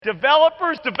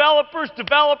Developers, developers,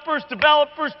 developers,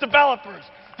 developers, developers.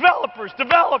 Developers,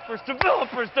 developers,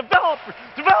 developers, developers,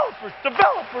 developers,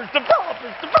 developers,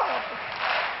 developers, developers.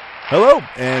 Hello,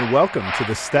 and welcome to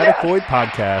the Static Void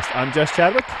Podcast. I'm Jess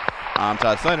Chadwick. I'm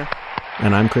Todd Snyder.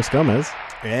 And I'm Chris Gomez.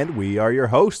 And we are your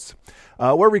hosts.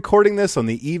 We're recording this on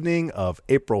the evening of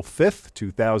April 5th,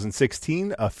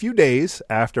 2016, a few days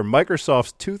after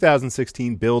Microsoft's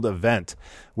 2016 Build event,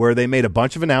 where they made a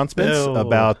bunch of announcements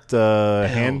about a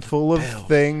handful of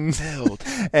things.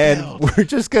 We're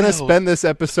just going to spend this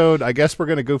episode, I guess we're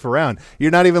going to goof around.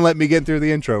 You're not even letting me get through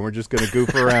the intro. We're just going to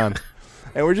goof around.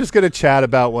 And we're just going to chat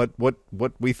about what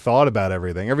we thought about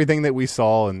everything that we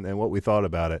saw and what we thought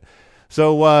about it.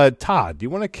 So, Todd, do you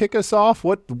want to kick us off?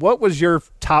 What was your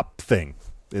top thing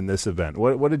in this event?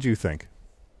 What did you think?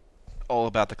 All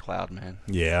about the cloud, man.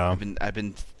 Yeah, I've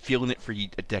been feeling it for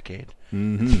a decade.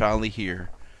 Mm-hmm. It's finally here.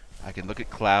 I can look at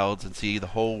clouds and see the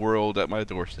whole world at my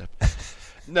doorstep.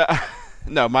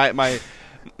 No, my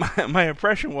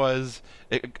impression was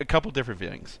a couple different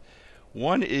things.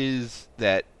 One is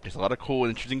that there's a lot of cool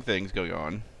and interesting things going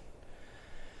on.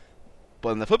 But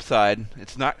on the flip side,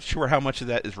 it's not sure how much of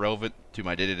that is relevant to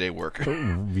my day-to-day work.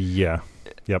 Yeah.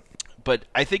 Yep. But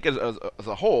I think as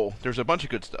a whole, there's a bunch of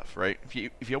good stuff, right? If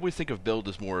you always think of build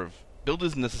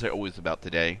isn't necessarily always about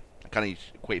today. I kind of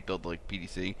equate build like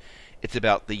PDC. It's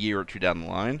about the year or two down the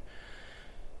line.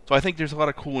 So I think there's a lot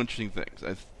of cool, interesting things.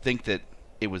 I think that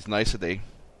it was nice that they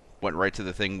went right to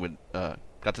the thing when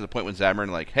got to the point when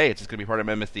Xamarin hey, it's just going to be part of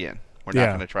MSDN. We're not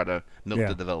going to try to milk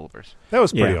the developers. That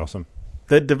was pretty awesome.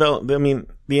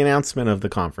 The announcement of the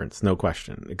conference, no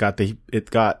question. It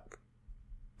got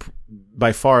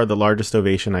by far the largest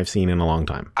ovation I've seen in a long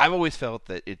time. I've always felt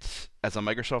that it's, as a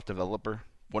Microsoft developer,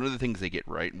 one of the things they get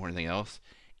right more than anything else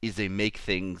is they make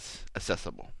things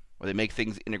accessible, or they make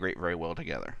things integrate very well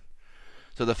together.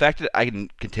 So the fact that I can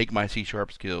take my C#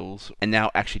 skills and now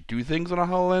actually do things on a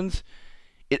HoloLens,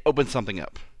 it opens something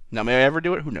up. Now, may I ever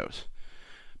do it? Who knows?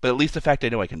 But at least the fact I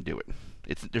know I can do it.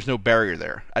 There's no barrier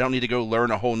there. I don't need to go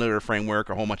learn a whole nother framework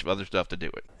or a whole bunch of other stuff to do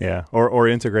it. Yeah, or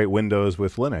integrate Windows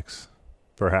with Linux,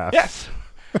 perhaps. Yes.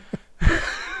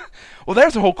 Well,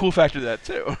 there's a whole cool factor to that,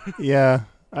 too. Yeah,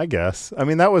 I guess. I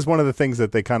mean, that was one of the things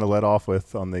that they kind of let off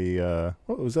with on the,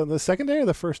 what was that, the second day or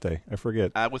the first day? I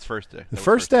forget. It was first day. The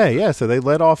first day, yeah. So they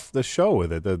let off the show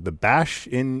with it. The bash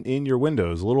in your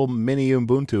Windows, little mini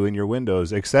Ubuntu in your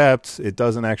Windows, except it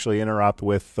doesn't actually interrupt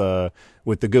with the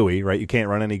GUI, right? You can't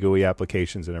run any GUI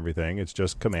applications and everything. It's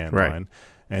just command line.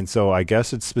 And so I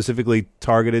guess it's specifically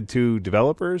targeted to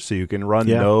developers, so you can run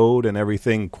Node and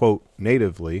everything, quote,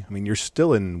 natively. I mean, you're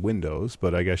still in Windows,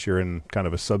 but I guess you're in kind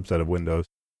of a subset of Windows.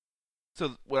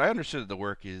 So what I understood of the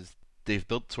work is they've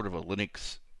built sort of a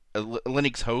Linux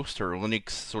host or a Linux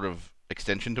sort of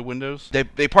extension to Windows.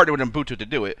 They partnered with Ubuntu to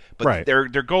do it, but their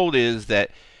goal is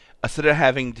that instead of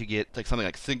having to get something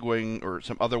like Cygwin or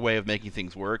some other way of making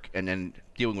things work and then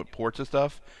dealing with ports and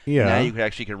stuff, now you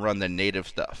can run the native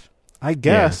stuff. I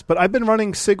guess, but I've been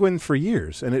running Cygwin for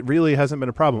years, and it really hasn't been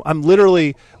a problem. I'm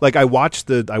literally I watched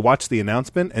the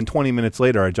announcement, and 20 minutes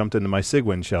later, I jumped into my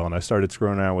Cygwin shell and I started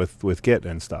screwing around with Git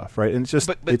and stuff. Right, and it's just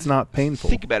it's not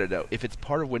painful. Think about it though. If it's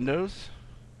part of Windows,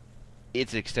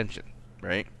 it's an extension,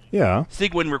 right? Yeah.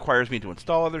 Cygwin requires me to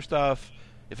install other stuff.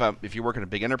 If you work in a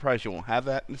big enterprise, you won't have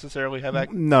that necessarily.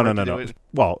 No.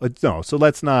 Well, no. So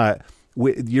let's not.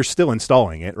 You're still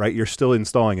installing it, right? You're still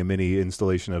installing a mini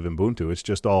installation of Ubuntu. It's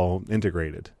just all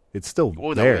integrated. It's still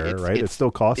there, right? It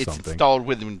still costs something. It's installed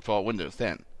with Windows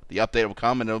 10. The update will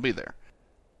come and it'll be there.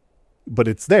 But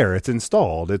it's there. It's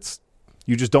installed.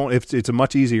 You just don't. It's a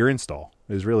much easier install.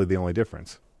 Is really the only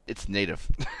difference. It's native.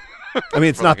 I mean,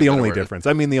 it's not the only difference.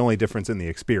 I mean, the only difference in the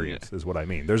experience is what I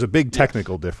mean. There's a big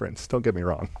technical difference. Don't get me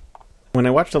wrong. When I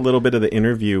watched a little bit of the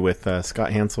interview with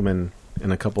Scott Hanselman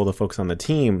and a couple of the folks on the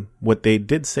team, what they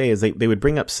did say is they would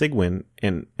bring up Cygwin,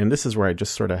 and this is where I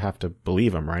just sort of have to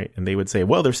believe them, right? And they would say,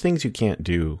 well, there's things you can't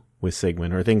do with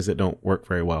Cygwin or things that don't work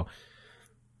very well.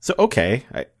 So, okay,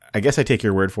 I guess I take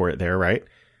your word for it there, right?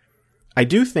 I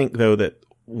do think, though, that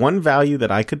one value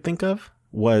that I could think of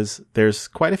was there's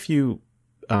quite a few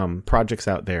projects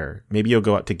out there. Maybe you'll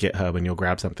go out to GitHub and you'll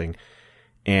grab something,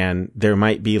 and there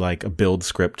might be a build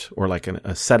script or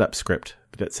a setup script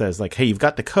that says hey, you've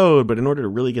got the code, but in order to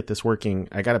really get this working,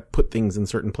 I got to put things in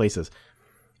certain places.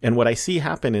 And what I see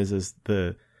happen is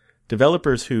the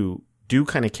developers who do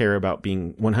kind of care about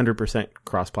being 100%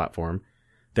 cross-platform,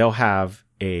 they'll have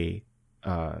a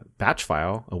batch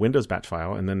file, a Windows batch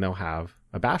file, and then they'll have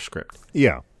a bash script.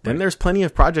 Yeah. Then there's plenty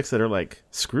of projects that are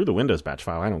screw the Windows batch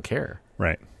file, I don't care.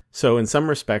 Right. So in some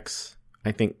respects,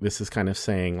 I think this is kind of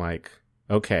saying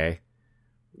okay,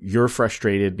 you're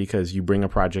frustrated because you bring a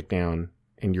project down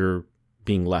and you're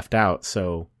being left out.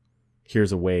 So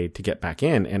here's a way to get back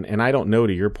in. And I don't know,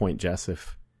 to your point, Jess,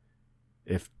 if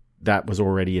that was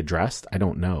already addressed. I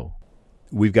don't know.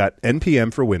 We've got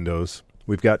NPM for Windows.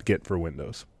 We've got Git for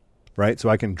Windows, right? So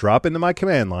I can drop into my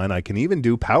command line. I can even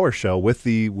do PowerShell with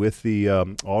the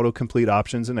autocomplete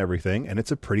options and everything, and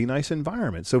it's a pretty nice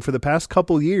environment. So for the past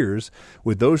couple years,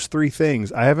 with those three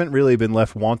things, I haven't really been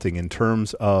left wanting in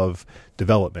terms of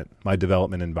development, my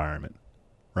development environment,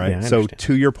 right? Yeah, so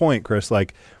to your point, Chris,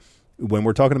 like when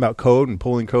we're talking about code and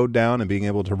pulling code down and being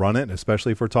able to run it,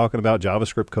 especially if we're talking about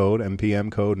JavaScript code,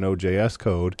 NPM code, Node.js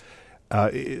code,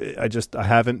 I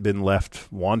haven't been left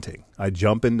wanting. I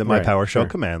jump into my PowerShell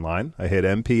command line. I hit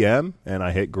NPM and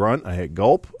I hit grunt. I hit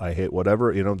gulp. I hit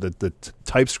whatever, the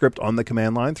TypeScript on the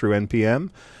command line through NPM.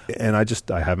 And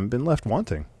I haven't been left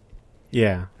wanting.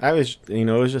 Yeah. I was, it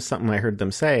was just something I heard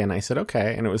them say. And I said,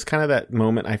 okay. And it was kind of that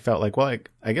moment I felt like, well,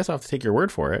 I guess I'll have to take your word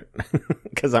for it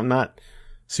because I'm not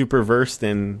super versed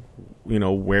in,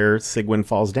 where Cygwin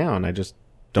falls down. I just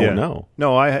don't know.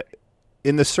 No,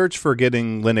 in the search for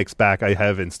getting Linux back, I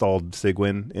have installed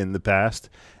Cygwin in the past,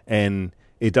 and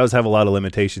it does have a lot of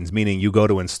limitations, meaning you go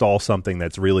to install something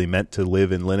that's really meant to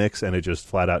live in Linux, and it just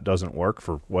flat out doesn't work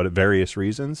for various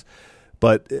reasons.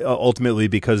 But ultimately,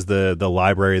 because the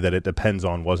library that it depends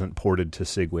on wasn't ported to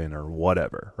Cygwin or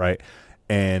whatever, right?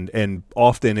 And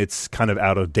often it's kind of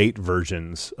out-of-date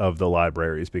versions of the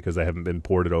libraries because they haven't been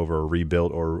ported over or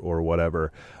rebuilt or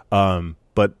whatever.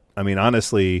 But I mean,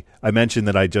 honestly, I mentioned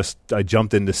that I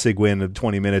jumped into Cygwin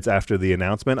 20 minutes after the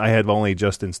announcement. I had only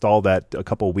just installed that a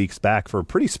couple weeks back for a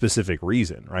pretty specific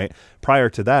reason, right? Prior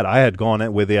to that, I had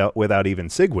gone without even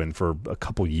Cygwin for a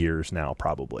couple years now,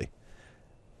 probably.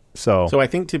 So I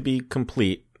think to be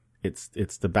complete, it's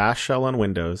the Bash shell on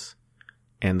Windows,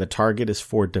 and the target is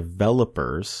for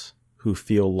developers who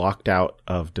feel locked out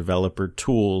of developer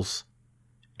tools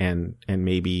and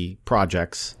maybe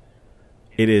projects.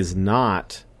 It is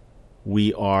not,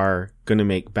 we are going to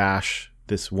make Bash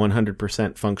this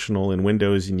 100% functional in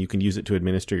Windows and you can use it to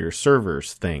administer your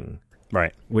servers thing.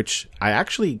 Right. Which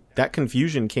that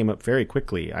confusion came up very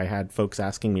quickly. I had folks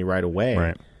asking me right away,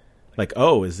 right, like,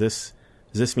 oh, does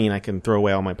this mean I can throw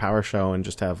away all my PowerShell and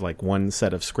just have like one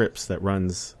set of scripts that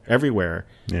runs everywhere?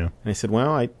 Yeah. And I said,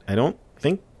 well, I don't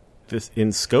think this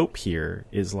in scope here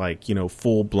is like,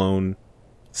 full-blown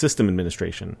system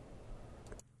administration.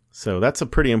 So that's a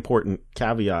pretty important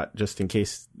caveat, just in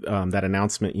case that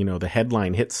announcement, the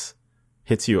headline hits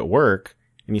you at work,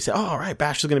 and you say, "Oh, all right,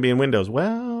 Bash is going to be in Windows."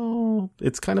 Well,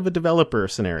 it's kind of a developer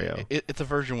scenario. It's a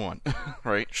version 1,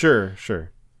 right? Sure.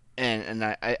 And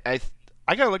I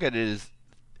gotta look at it as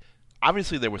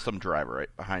obviously there was some driver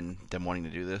right behind them wanting to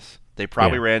do this. They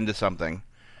probably ran into something,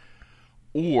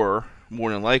 or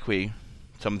more than likely,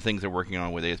 some things they're working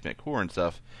on with ASP.NET Core and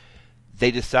stuff.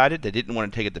 They decided they didn't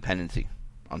want to take a dependency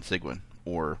on Cygwin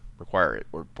or require it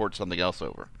or port something else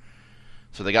over.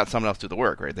 So they got someone else to do the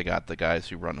work, right? They got the guys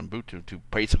who run on Ubuntu to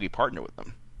basically partner with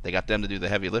them. They got them to do the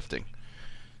heavy lifting.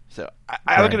 So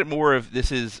I look at it more of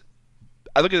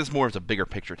I look at this more as a bigger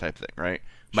picture type thing, right?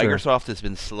 Sure. Microsoft has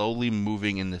been slowly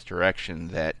moving in this direction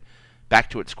that back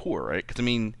to its core, right? Because I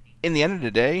mean, in the end of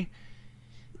the day,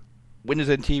 Windows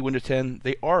NT, Windows 10,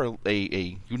 they are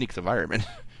a Unix environment.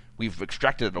 We've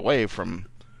extracted it away from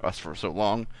us for so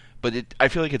long. But I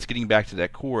feel like it's getting back to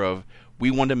that core of we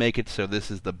want to make it so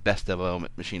this is the best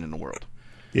development machine in the world.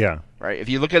 Yeah. Right? If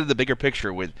you look at the bigger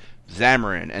picture with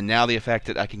Xamarin and now the fact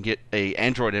that I can get a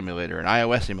Android emulator, an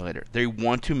iOS emulator, they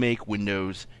want to make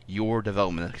Windows your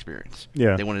development experience.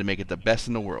 Yeah. They wanted to make it the best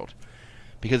in the world.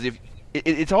 Because if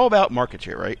it's all about market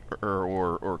share, right?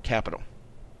 Or capital.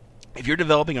 If you're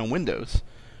developing on Windows,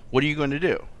 what are you going to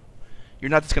do? You're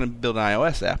not just going to build an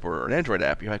iOS app or an Android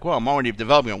app. You're like, well, I'm already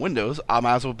developing on Windows. I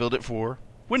might as well build it for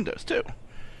Windows too.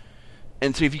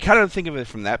 And so if you kind of think of it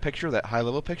from that picture, that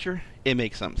high-level picture, it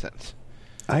makes some sense.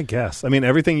 I guess. I mean,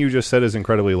 everything you just said is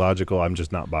incredibly logical. I'm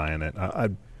just not buying it.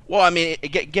 Well, I mean,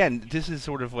 again, this is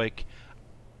sort of like,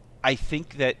 I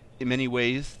think that in many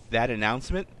ways, that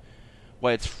announcement,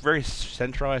 while it's very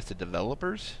centralized to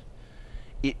developers,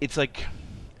 it's like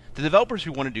the developers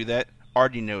who want to do that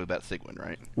already know about Cygwin,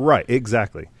 right? Right,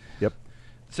 exactly. Yep.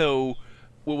 So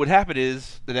what would happen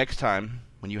is the next time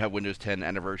when you have Windows 10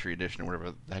 Anniversary Edition or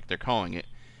whatever the heck they're calling it,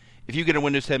 if you get a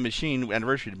Windows 10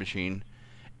 Anniversary machine,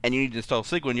 and you need to install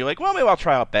Cygwin, you're like, well, maybe I'll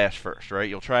try out Bash first, right?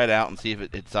 You'll try it out and see if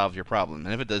it solves your problem.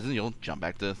 And if it doesn't, you'll jump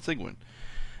back to Cygwin.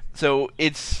 So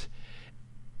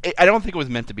I don't think it was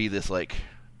meant to be this like,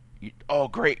 oh,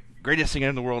 greatest thing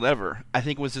in the world ever. I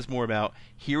think it was just more about,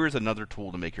 here is another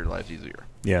tool to make your lives easier.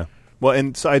 Yeah. Well,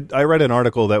 and so I read an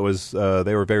article that was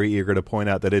they were very eager to point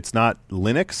out that it's not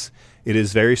Linux; it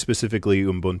is very specifically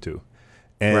Ubuntu.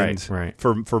 And right.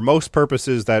 for most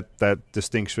purposes, that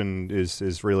distinction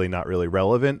is really not really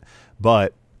relevant.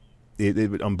 But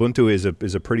Ubuntu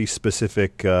is a pretty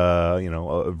specific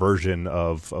a version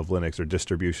of Linux or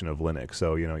distribution of Linux.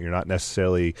 So you're not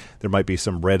necessarily, there might be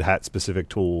some Red Hat specific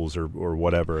tools or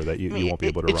whatever that you won't be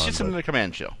able to run. It's just another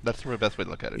command shell. That's the best way to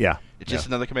look at it. Yeah, it's just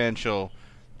another command shell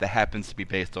that happens to be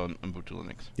based on Ubuntu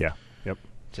Linux. Yeah. Yep.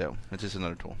 So it's just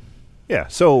another tool. Yeah.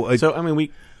 So I mean,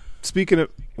 speaking of,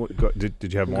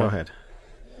 did you have more? Go ahead.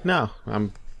 No,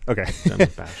 I'm okay. done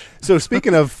with Bash. So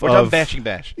speaking of, we're done bashing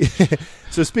Bash.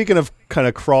 So speaking of kind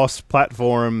of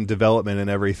cross-platform development and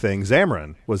everything,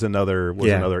 Xamarin was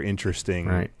another interesting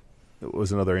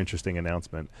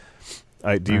announcement.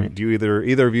 Do you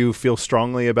either of you feel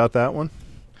strongly about that one?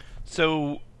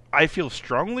 So I feel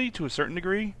strongly to a certain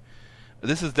degree.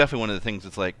 This is definitely one of the things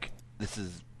that's like, this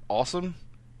is awesome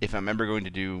if I'm ever going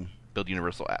to build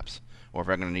universal apps, or if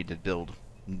I'm going to need to build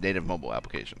native mobile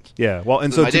applications. Yeah, well,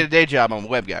 and so my day-to-day job, I'm a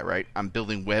web guy, right? I'm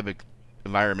building web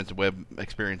environments and web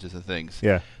experiences and things.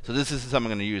 Yeah. So this is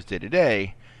something I'm going to use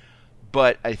day-to-day,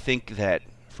 but I think that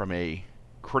from a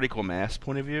critical mass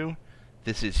point of view,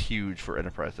 this is huge for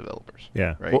enterprise developers.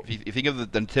 Yeah. Right? Well, if you think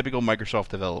of the typical Microsoft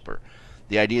developer,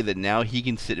 the idea that now he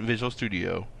can sit in Visual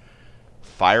Studio,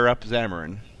 fire up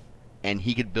Xamarin, and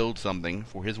he could build something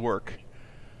for his work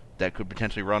that could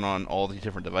potentially run on all these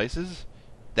different devices,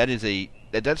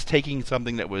 that's taking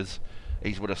something that was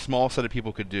what a small set of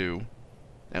people could do,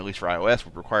 at least for iOS,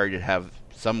 would require you to have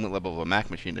some level of a Mac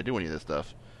machine to do any of this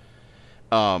stuff.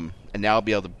 And now I'll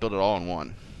be able to build it all in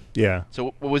one. Yeah.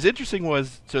 So what was interesting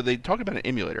was, so they talked about an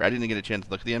emulator. I didn't get a chance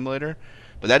to look at the emulator,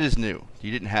 but that is new.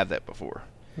 You didn't have that before.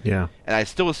 Yeah. And I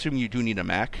still assume you do need a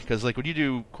Mac, because like when you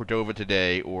do Cordova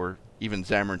today, or even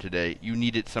Xamarin today, you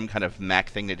needed some kind of Mac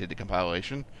thing that did the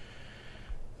compilation.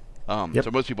 So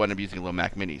most people end up using little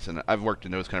Mac Minis, and I've worked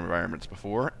in those kind of environments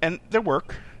before, and they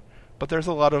work, but there's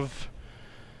a lot of...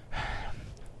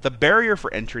 The barrier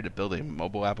for entry to build a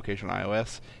mobile application on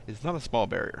iOS is not a small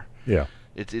barrier. Yeah.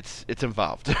 It's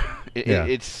involved. Yeah.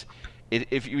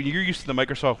 If you're used to the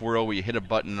Microsoft world where you hit a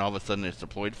button and all of a sudden it's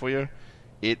deployed for you,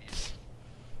 it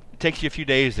takes you a few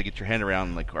days to get your hand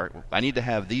around, like, all right, I need to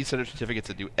have these set of certificates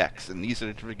that do X, and these set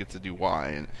of certificates that do Y,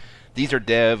 and these are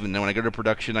dev, and then when I go to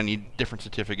production, I need different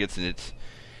certificates, and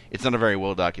it's not a very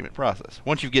well-documented process.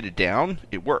 Once you get it down,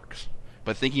 it works.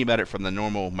 But thinking about it from the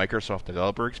normal Microsoft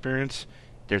developer experience,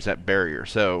 there's that barrier.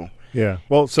 So yeah,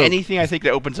 well, so anything I think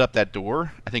that opens up that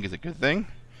door, I think is a good thing.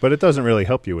 But it doesn't really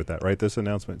help you with that, right? This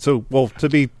announcement. So, well, to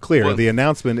be clear, the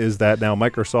announcement is that now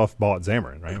Microsoft bought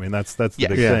Xamarin, right? I mean, that's the big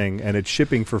thing, and it's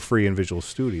shipping for free in Visual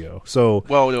Studio. So,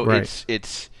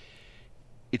 it's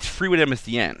free with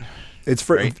MSDN. It's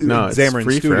free. Right? No, it's Xamarin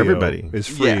free Studio for everybody. is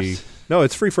free. Yes. No,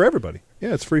 it's free for everybody.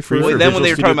 Yeah, it's free for Well, everybody. then when they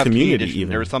were Studio talking about the community Community, edition, even.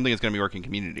 there was something that's going to be working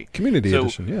community. Community So,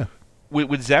 edition, yeah.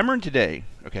 With Xamarin today,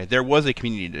 okay, there was a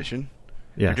community edition.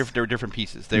 Yes. There were different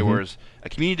pieces. There was a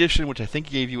community edition, which I think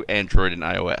gave you Android and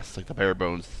iOS, like the bare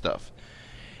bones stuff.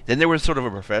 Then there was sort of a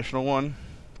professional one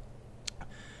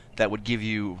that would give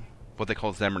you what they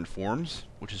call Xamarin Forms,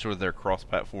 which is sort of their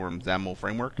cross-platform XAML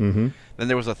framework. Mm-hmm. Then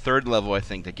there was a third level, I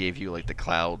think, that gave you like the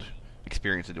cloud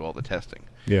experience to do all the testing.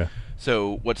 Yeah.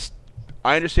 So what's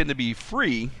I understand to be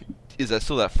free is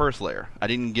still that first layer. I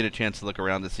didn't get a chance to look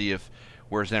around to see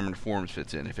where Xamarin Forms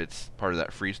fits in, if it's part of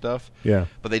that free stuff. Yeah.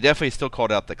 But they definitely still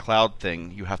called out the cloud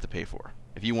thing you have to pay for.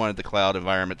 If you wanted the cloud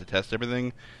environment to test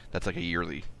everything, that's like a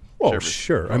yearly Well, service.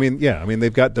 sure. I mean,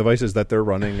 they've got devices that they're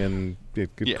running, and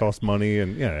it could cost money,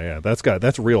 and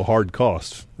that's real hard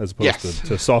cost as opposed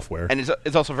to software. And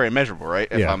it's also very measurable, right?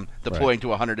 If I'm deploying to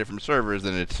 100 different servers,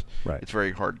 then it's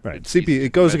very hard. Right. It's CPU.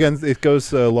 It goes against. It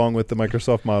goes along with the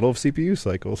Microsoft model of CPU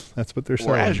cycles. That's what they're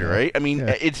saying. Or Azure, right? I mean,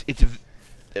 it's.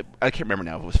 I can't remember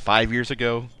now. If it was 5 years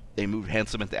ago, they moved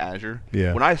Handsome into Azure.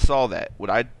 Yeah. When I saw that, what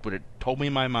it told me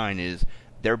in my mind is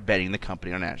they're betting the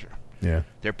company on Azure. Yeah.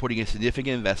 They're putting a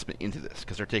significant investment into this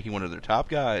because they're taking one of their top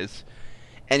guys,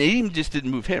 and it even just didn't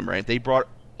move him, right? They brought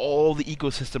all the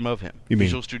ecosystem of him.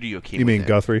 Visual Studio came. You with mean him.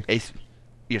 Guthrie? Guthrie.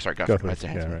 I said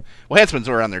Handsome. Yeah, right. Well, Hansome's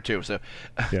around there too. So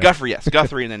Guthrie, yes,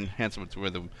 Guthrie, and then Hansome's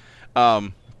with him.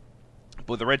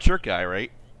 But the red shirt guy,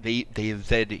 right? They have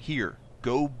said, here,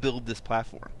 go build this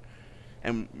platform.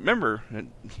 And remember, I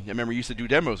remember you used to do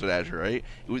demos with Azure, right?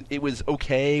 It was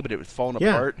okay, but it was falling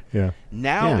apart. Yeah.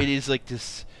 Now it is like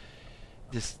this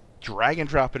drag and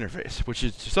drop interface, which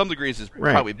is to some degrees is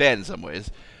probably bad in some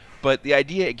ways. But the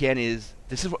idea again is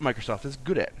this is what Microsoft is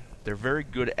good at. They're very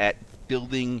good at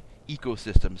building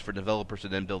ecosystems for developers to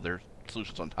then build their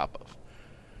solutions on top of.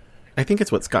 I think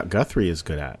it's what Scott Guthrie is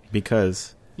good at,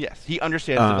 because yes, he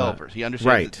understands developers. He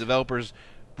understands that developers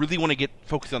really want to get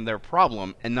focused on their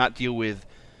problem and not deal with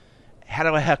how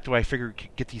the heck do I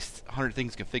get these 100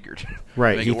 things configured.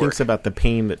 Right. He thinks about the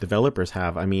pain that developers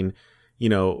have. I mean,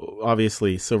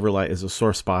 obviously Silverlight is a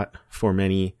sore spot for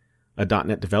many a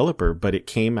 .NET developer, but it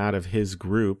came out of his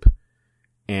group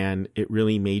and it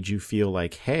really made you feel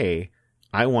like, hey,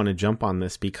 I want to jump on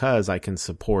this because I can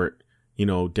support,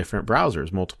 different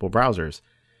browsers, multiple browsers.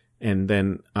 And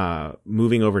then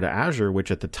moving over to Azure,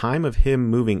 which at the time of him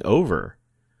moving over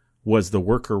was the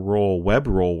worker role, web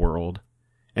role world.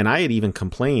 And I had even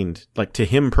complained, like, to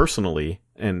him personally,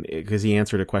 and because he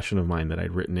answered a question of mine that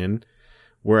I'd written in,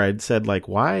 where I'd said, like,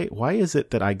 why is it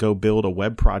that I go build a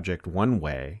web project one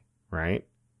way, right?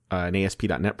 An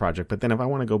ASP.NET project, but then if I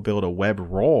want to go build a web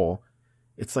role,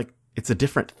 it's like, it's a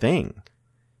different thing.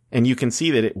 And you can see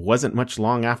that it wasn't much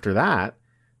long after that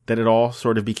it all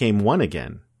sort of became one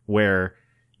again, where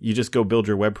you just go build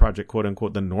your web project, quote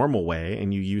unquote, the normal way,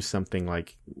 and you use something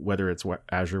like, whether it's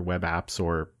Azure Web Apps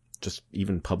or just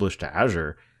even published to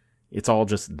Azure, it's all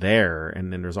just there.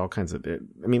 And then there's all kinds of,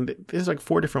 there's like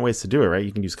 4 different ways to do it, right?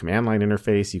 You can use command line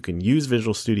interface. You can use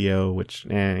Visual Studio, which,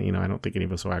 I don't think any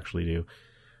of us will actually do,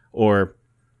 or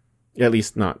at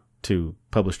least not to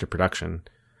publish to production.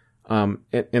 And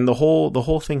the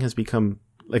whole thing has become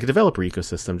like a developer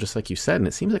ecosystem, just like you said. And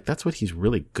it seems like that's what he's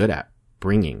really good at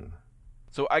bringing.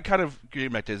 So I kind of, getting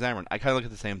back to Xamarin, I kind of look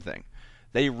at the same thing.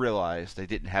 They realized they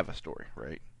didn't have a story,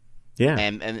 right? Yeah,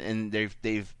 and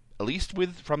they've at least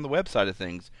from the web side of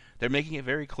things, they're making it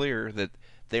very clear that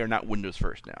they are not Windows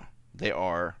first now. They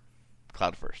are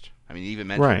cloud first. I mean, even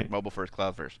mentioned mobile first,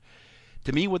 cloud first.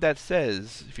 To me, what that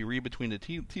says, if you read between the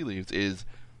tea leaves, is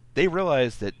they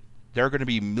realize that there are going to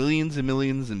be millions and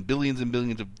millions and billions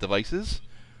of devices.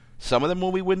 Some of them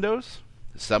will be Windows.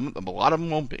 A lot of them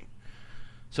won't be.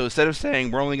 So instead of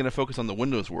saying we're only going to focus on the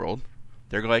Windows world,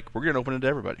 they're like, we're going to open it to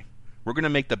everybody. We're going to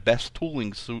make the best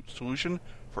tooling solution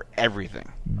for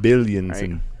everything. Billions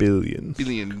and billions.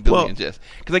 Billions, yes.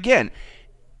 Because again,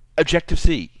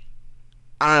 Objective-C.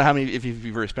 I don't know how many, if you've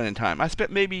ever spent time. I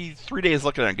spent maybe 3 days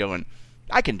looking at it going,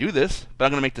 I can do this, but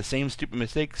I'm going to make the same stupid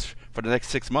mistakes for the next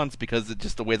 6 months because it's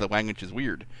just the way the language is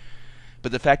weird.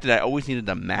 But the fact that I always needed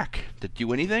a Mac to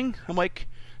do anything, I'm like,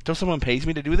 until someone pays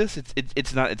me to do this,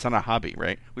 it's not a hobby,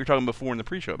 right? We were talking before in the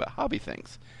pre-show about hobby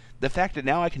things. The fact that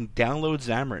now I can download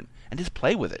Xamarin and just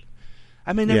play with it.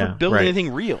 I may never build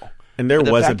anything real. And there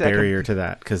was a barrier to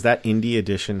that, because that indie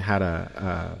edition had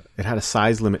a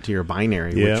size limit to your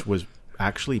binary, which was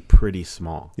actually pretty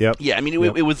small. Yep. Yeah, I mean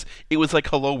it was like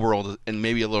Hello World and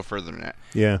maybe a little further than that.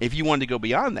 Yeah. If you wanted to go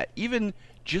beyond that, even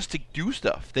just to do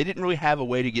stuff, they didn't really have a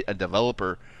way to get a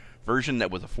developer version that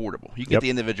was affordable. You get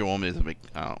the individual one,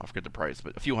 I forget the price,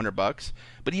 but a few $100.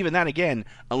 But even that, again,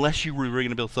 unless you were really going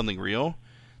to build something real,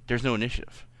 there's no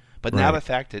initiative. But now the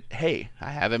fact that, hey,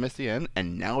 I have MSDN,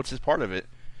 and now it's just part of it,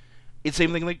 it's the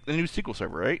same thing like the new SQL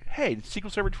Server, right? Hey,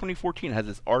 SQL Server 2014 has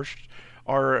this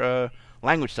R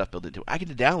language stuff built into it. I get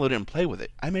to download it and play with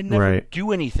it. I may never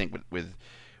do anything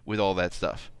with all that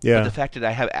stuff. Yeah. But the fact that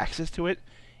I have access to it,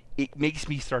 it makes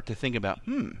me start to think about,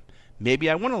 maybe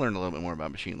I want to learn a little bit more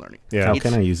about machine learning. Yeah. How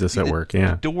can I use this at work?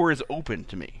 Yeah. The door is open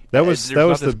to me. That was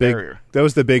the barrier. That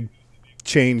was the big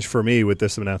change for me with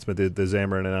this announcement, the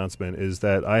Xamarin announcement, is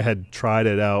that I had tried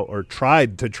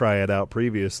to try it out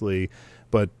previously,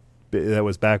 but that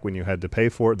was back when you had to pay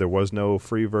for it. There was no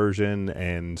free version,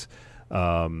 and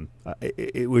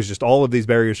it was just all of these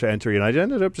barriers to entry, and I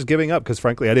ended up just giving up because,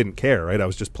 frankly, I didn't care, right? I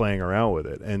was just playing around with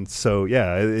it. And so,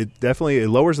 yeah, it definitely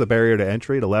lowers the barrier to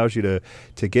entry. It allows you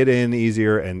to get in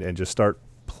easier and just start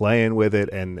playing with it,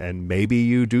 and maybe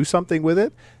you do something with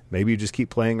it. Maybe you just keep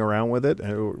playing around with it,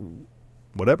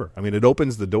 whatever. I mean, it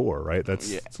opens the door, right?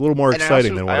 It's a little more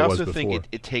exciting than what it was before. I also think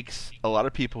it takes a lot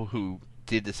of people who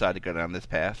did decide to go down this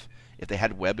path. If they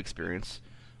had web experience,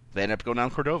 they end up going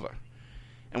down Cordova.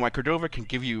 And while Cordova can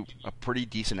give you a pretty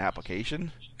decent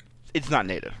application, it's not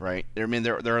native, right? I mean,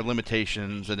 there are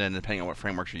limitations, and then depending on what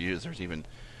frameworks you use, there's even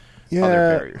other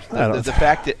barriers. The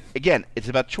fact that, again, it's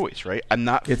about choice, right? I'm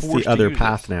not It's forced the other to use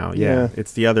path this. now. Yeah.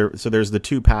 It's the other. So there's the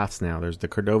two paths now. There's the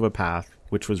Cordova path,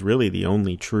 which was really the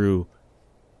only true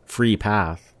free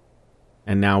path.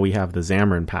 And now we have the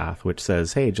Xamarin path, which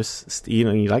says, hey, just, you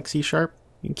like C#? You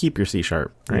can keep your C#, right?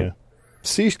 Yeah.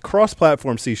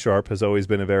 Cross-platform C# has always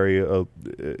been a very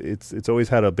it's always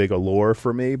had a big allure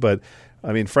for me, but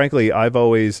I mean, frankly, I've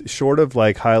always, short of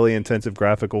like highly intensive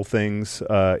graphical things,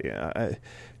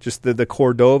 just the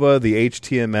Cordova, the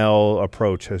HTML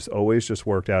approach has always just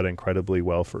worked out incredibly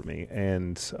well for me,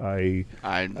 and I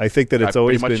think that it's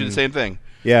always pretty much been the same thing.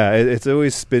 Yeah, it's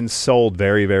always been sold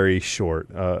very, very short.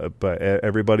 But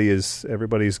everybody's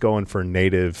going for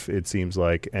native, it seems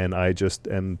like, and I just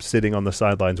am sitting on the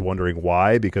sidelines wondering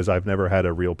why, because I've never had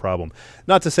a real problem.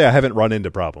 Not to say I haven't run into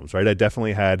problems, right? I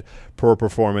definitely had poor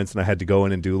performance, and I had to go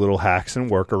in and do little hacks and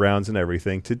workarounds and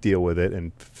everything to deal with it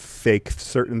and fake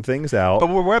certain things out. But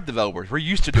we're web developers. We're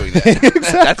used to doing that.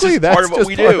 Exactly. That's part of what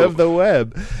we do. Part of the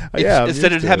web.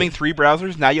 Instead of having 3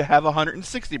 browsers, now you have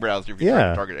 160 browsers if you're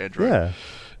trying to target Android. Yeah.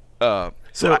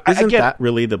 So isn't that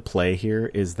really the play here,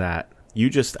 is that you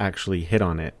just actually hit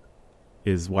on it,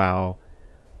 is while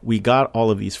we got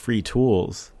all of these free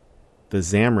tools, the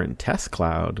Xamarin Test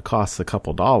Cloud costs a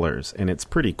couple dollars, and it's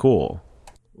pretty cool.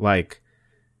 Like,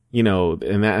 and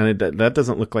that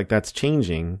doesn't look like that's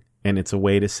changing, and it's a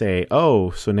way to say,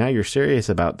 oh, so now you're serious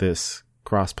about this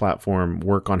cross-platform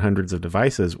work on hundreds of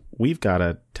devices. We've got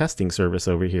a testing service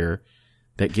over here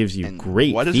that gives you great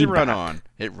feedback. What does it run on?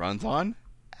 It runs on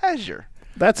Azure.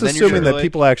 That's assuming that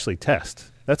people actually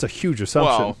test. That's a huge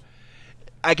assumption. Well,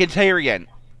 I can tell you again,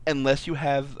 unless you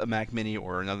have a Mac Mini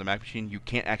or another Mac machine, you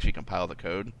can't actually compile the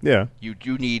code. Yeah.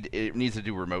 It needs to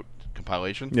do remote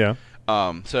compilation. Yeah.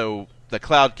 So the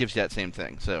cloud gives you that same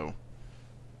thing. So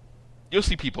you'll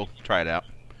see people try it out.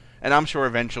 And I'm sure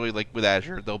eventually, like with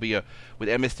Azure, with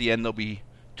MSDN, there'll be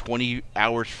 20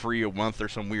 hours free a month or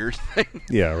some weird thing.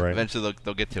 Yeah, right. Eventually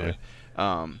they'll get to it.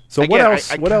 So again,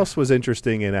 what else was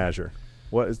interesting in Azure?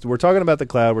 We're talking about the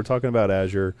cloud. We're talking about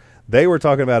Azure. They were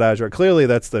talking about Azure. Clearly,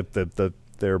 that's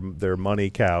their money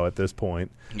cow at this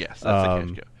point. Yes, that's the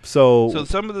cash cow. So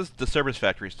some of the Service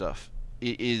Factory stuff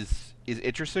is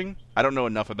interesting. I don't know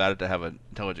enough about it to have an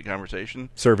intelligent conversation.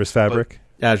 Service Fabric,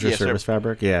 Azure Service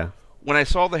Fabric, yeah. When I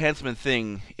saw the Hanselman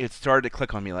thing, it started to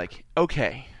click on me. Like,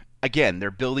 okay, again,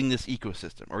 they're building this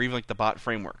ecosystem, or even like the bot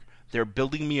framework. They're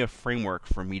building me a framework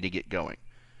for me to get going.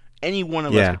 Any one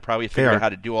of us could probably figure out how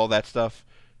to do all that stuff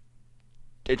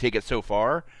and take it so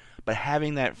far, but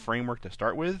having that framework to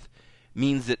start with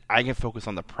means that I can focus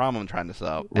on the problem I'm trying to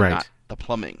solve and not the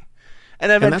plumbing.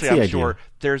 And eventually, I'm sure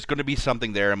there's going to be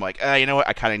something there. I'm like, you know what?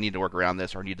 I kind of need to work around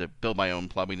this, or I need to build my own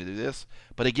plumbing to do this.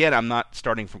 But again, I'm not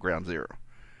starting from ground zero,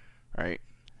 right?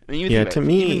 I mean,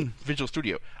 even Visual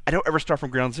Studio, I don't ever start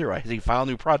from ground zero. I say, file a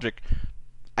new project.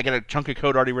 I got a chunk of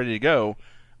code already ready to go.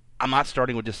 I'm not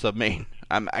starting with just submain.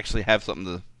 I actually have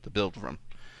something to build from.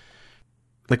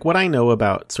 Like, what I know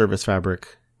about Service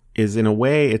Fabric is, in a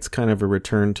way, it's kind of a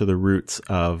return to the roots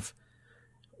of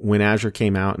when Azure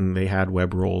came out and they had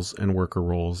web roles and worker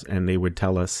roles, and they would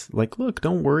tell us, like, look,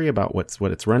 don't worry about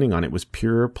what it's running on. It was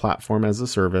pure platform as a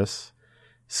service,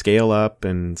 scale up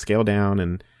and scale down.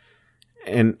 And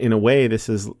in a way, this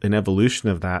is an evolution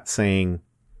of that, saying,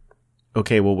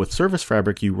 okay, well, with Service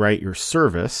Fabric, you write your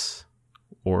service,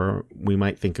 or we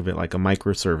might think of it like a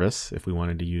microservice if we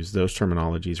wanted to use those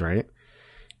terminologies, right?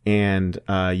 And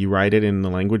you write it in the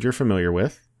language you're familiar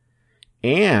with.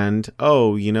 And,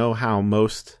 you know how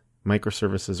most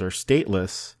microservices are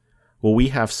stateless? Well, we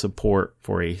have support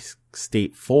for a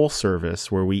stateful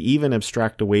service where we even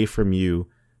abstract away from you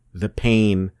the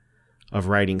pain of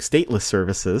writing stateless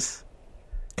services.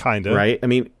 Kind of. Right? I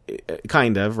mean,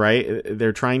 kind of, right?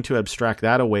 They're trying to abstract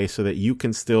that away so that you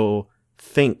can still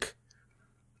think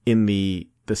in the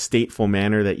stateful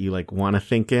manner that you want to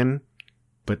think in,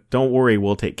 but don't worry,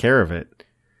 we'll take care of it.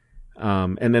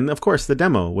 And then of course the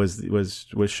demo was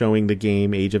showing the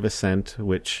game Age of Ascent,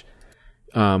 which,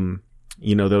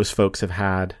 those folks have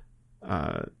had,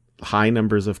 high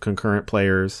numbers of concurrent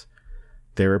players.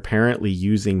 They're apparently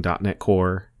using .NET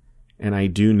Core. And I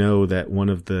do know that one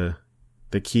of the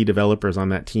key developers on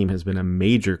that team has been a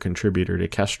major contributor to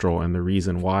Kestrel, and the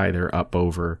reason why they're up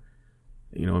over,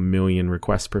 1 million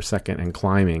requests per second and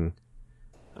climbing.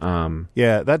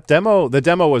 The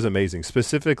demo was amazing.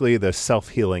 Specifically the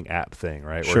self-healing app thing,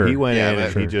 right? Sure. Where he went in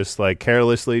and he just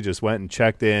carelessly just went and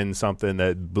checked in something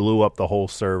that blew up the whole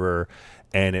server,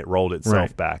 and it rolled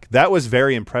itself back. That was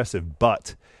very impressive,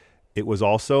 but it was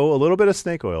also a little bit of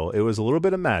snake oil. It was a little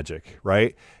bit of magic,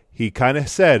 right? He kind of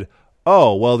said,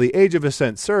 oh, well, the Age of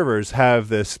Ascent servers have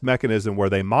this mechanism where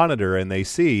they monitor and they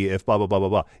see if blah, blah, blah, blah,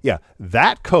 blah. Yeah,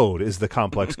 that code is the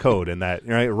complex code. And that,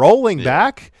 right? Rolling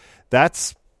back,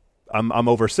 that's, I'm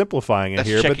oversimplifying it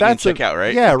here, but that's checkout,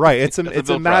 right? Yeah, right. It's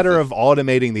a matter of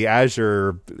automating the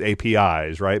Azure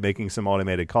APIs, right? Making some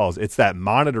automated calls. It's that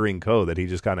monitoring code that he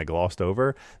just kind of glossed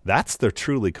over. That's the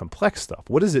truly complex stuff.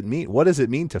 What does it mean? What does it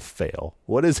mean to fail?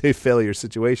 What is a failure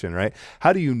situation, right?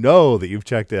 How do you know that you've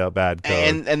checked out bad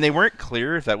code? And they weren't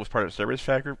clear if that was part of Service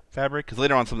Fabric, because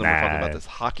later on some of them were talking about this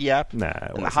hockey app.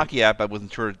 The hockey app, I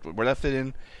wasn't sure where that fit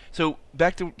in. So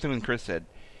back to something Chris said.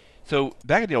 So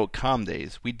back in the old COM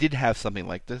days, we did have something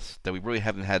like this that we really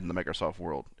haven't had in the Microsoft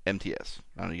world, MTS.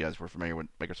 I don't know if you guys were familiar with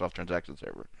Microsoft Transaction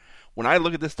Server. When I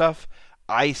look at this stuff,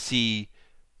 I see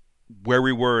where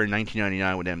we were in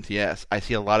 1999 with MTS. I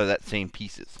see a lot of that same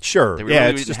pieces. Sure. That we Yeah,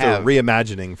 really it's didn't just have. a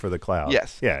reimagining for the cloud.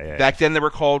 Yes. Yeah. Back then they were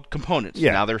called components.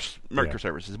 Yeah. Now they're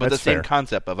microservices. But That's the same fair.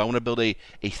 concept of I want to build a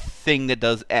thing that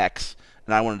does X,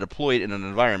 and I want to deploy it in an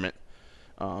environment.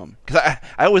 Because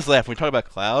I always laugh when we talk about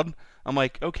cloud. I'm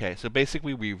like, okay, so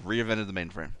basically we've reinvented the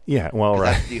mainframe. Yeah, well, 'Cause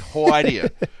right. That's the whole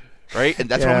idea. Right? And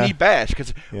that's why Yeah. we need Bash,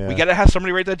 because Yeah. we got to have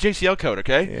somebody write that JCL code,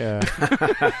 okay? Yeah.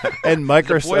 And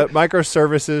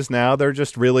microservices now, they're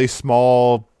just really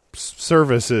small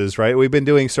services, right? We've been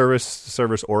doing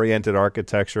service-oriented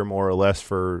architecture more or less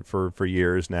for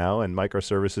years now, and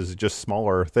microservices is just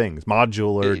smaller things,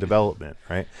 modular development,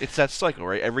 right? It's that cycle,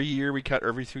 right? Every year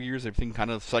every 2 years, everything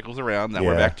kind of cycles around. Now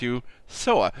we're Yeah. back to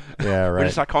SOA. Yeah, right. We're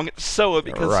just not calling it SOA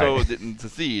because Right. SOA didn't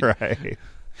succeed. Right.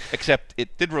 Except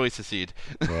it did really succeed.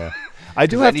 Yeah. I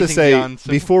do Is have to anything say beyond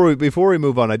simple? before we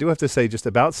move on, I do have to say just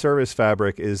about Service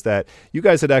Fabric is that you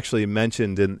guys had actually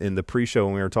mentioned in the pre-show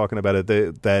when we were talking about it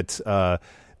that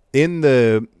in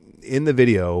the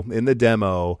video, in the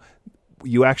demo,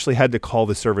 you actually had to call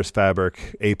the Service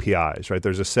Fabric APIs, right?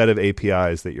 There's a set of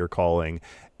APIs that you're calling,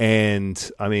 and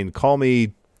I mean, call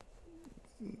me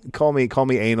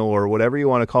anal or whatever you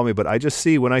want to call me, but I just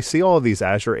see when I see all of these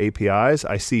Azure APIs,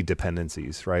 I see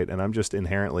dependencies, right? And I'm just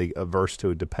inherently averse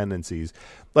to dependencies.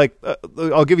 Like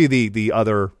I'll give you the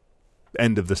other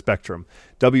end of the spectrum,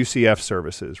 WCF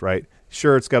services, right?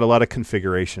 Sure, it's got a lot of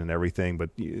configuration and everything, but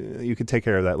you can take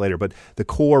care of that later. But the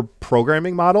core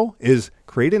programming model is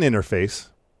create an interface,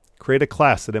 create a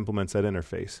class that implements that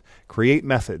interface, create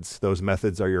methods. Those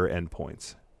methods are your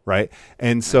endpoints. Right.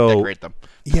 And so Decorate them.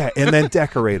 Yeah, and then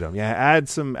decorate them. Yeah, add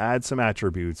some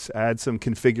attributes, add some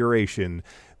configuration,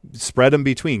 spread them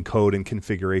between code and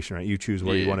configuration, right? You choose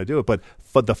where you want to do it, but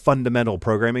the fundamental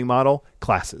programming model,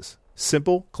 classes.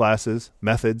 Simple classes,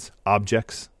 methods,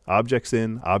 objects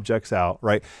in, objects out,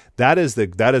 right? That is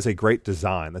a great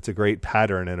design. That's a great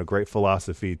pattern and a great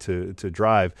philosophy to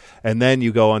drive. And then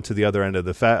you go on to the other end of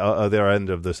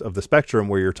the spectrum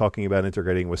where you're talking about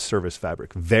integrating with Service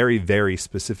Fabric, very, very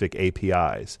specific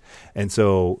APIs. And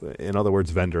so, in other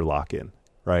words, vendor lock-in,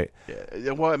 right?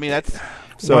 Yeah, well, I mean, that's...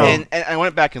 So- and I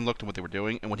went back and looked at what they were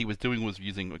doing, and what he was doing was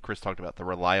using what Chris talked about, the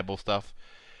reliable stuff.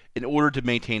 In order to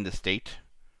maintain the state,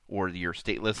 or your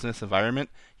statelessness environment,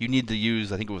 you need to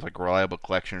use, I think it was like reliable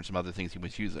collection or some other things he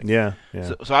was using. Yeah.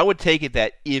 So I would take it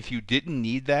that if you didn't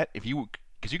need that,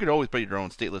 because you could always build your own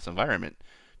stateless environment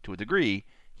to a degree,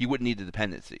 you wouldn't need the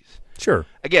dependencies. Sure.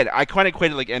 Again, I kind of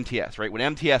equate it like MTS, right? With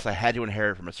MTS, I had to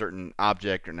inherit from a certain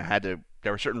object, and there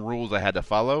were certain rules I had to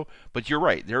follow. But you're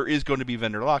right, there is going to be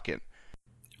vendor lock-in.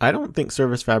 I don't think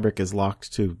Service Fabric is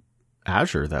locked to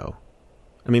Azure, though.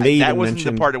 I mean, That wasn't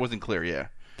the part that wasn't clear, yeah.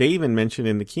 They even mentioned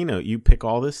in the keynote, you pick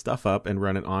all this stuff up and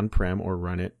run it on-prem or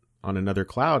run it on another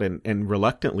cloud, and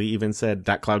reluctantly even said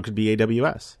that cloud could be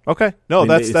AWS. Okay. No, I mean,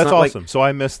 that's it's not awesome. like- So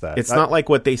I missed that. It's not like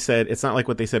what they said. It's not like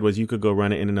what they said was you could go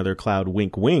run it in another cloud.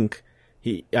 Wink, wink.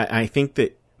 I think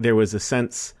that there was a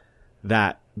sense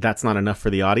that that's not enough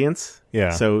for the audience. Yeah.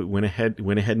 So went ahead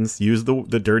and used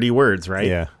the dirty words, right?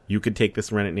 Yeah. You could take this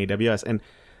and run it in AWS, and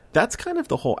that's kind of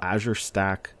the whole Azure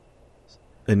Stack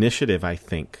initiative. I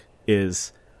think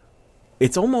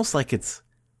it's almost like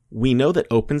we know that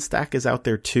OpenStack is out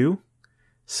there too.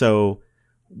 So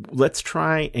let's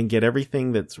try and get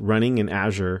everything that's running in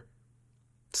Azure,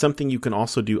 something you can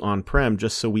also do on-prem,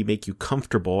 just so we make you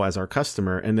comfortable as our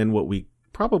customer. And then what we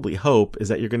probably hope is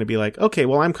that you're going to be like, okay,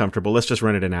 well, I'm comfortable. Let's just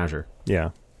run it in Azure. Yeah.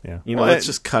 You know, let's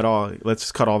just cut all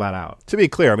that out. To be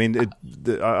clear, I mean,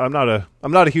 I'm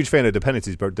not a huge fan of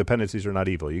dependencies, but dependencies are not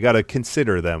evil. You got to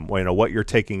consider them. What you're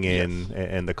taking in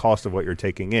and the cost of what you're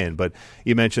taking in. But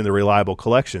you mentioned the reliable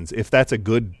collections. If that's a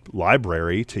good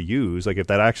library to use, like if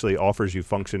that actually offers you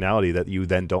functionality that you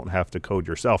then don't have to code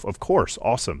yourself, of course,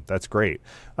 awesome. That's great.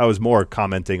 I was more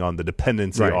commenting on the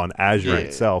dependency on Azure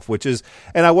itself, which is,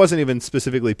 and I wasn't even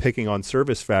specifically picking on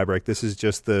Service Fabric. This is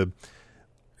just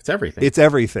It's everything. It's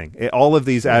everything. All of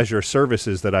these Azure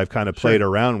services that I've kind of played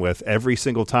around with, every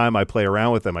single time I play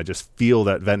around with them, I just feel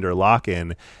that vendor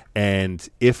lock-in. And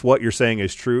if what you're saying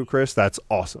is true, Chris, that's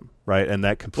awesome, right? And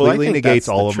that completely negates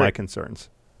all of my concerns.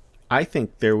 I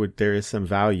think there is some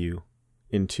value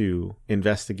into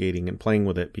investigating and playing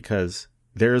with it, because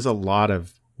there's a lot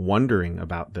of wondering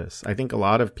about this. I think a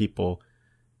lot of people,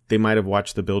 they might have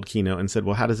watched the build keynote and said,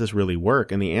 well, how does this really work?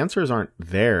 And the answers aren't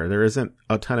there. There isn't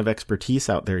a ton of expertise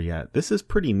out there yet. This is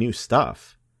pretty new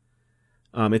stuff.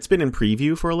 It's been in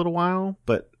preview for a little while,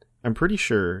 but I'm pretty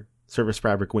sure Service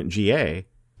Fabric went GA.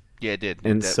 Yeah, it did.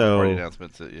 And That so, party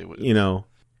announcements, it you know,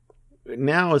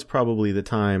 now is probably the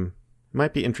time. It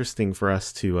might be interesting for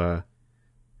us to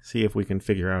see if we can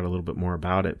figure out a little bit more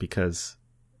about it, because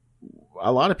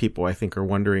a lot of people, I think, are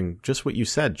wondering just what you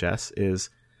said, Jess, is,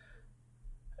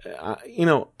 you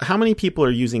know, how many people are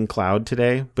using cloud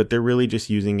today, but they're really just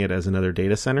using it as another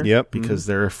data center? Yep. Because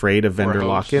they're afraid of Or a vendor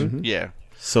host. lock-in. Yeah.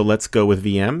 So let's go with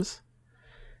VMs.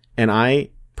 And I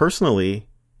personally,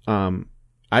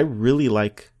 I really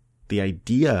like the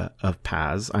idea of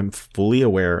PaaS. I'm fully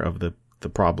aware of the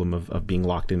problem of being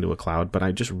locked into a cloud, but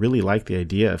I just really like the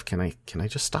idea of, can I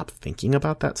just stop thinking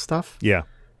about that stuff? Yeah.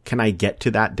 Can I get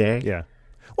to that day? Yeah.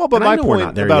 Well, but And I my know we're point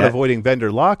not there about yet. avoiding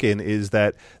vendor lock-in is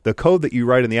that the code that you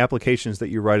write and the applications that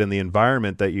you write in the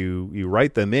environment that you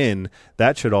write them in,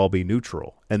 that should all be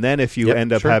neutral. And then if you Yep,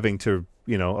 end up sure. having to,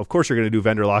 you know, of course you're going to do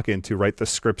vendor lock-in to write the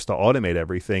scripts to automate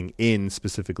everything in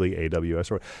specifically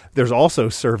AWS. Or there's also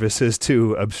services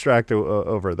to abstract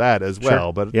over that as well.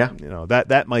 Sure. But Yeah. you know,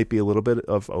 that might be a little bit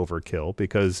of overkill,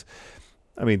 because,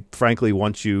 I mean, frankly,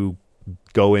 once you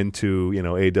go into, you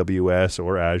know, AWS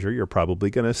or Azure, you're probably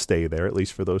going to stay there, at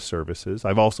least for those services.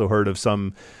 I've also heard of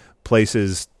some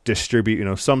places distribute, you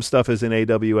know, some stuff is in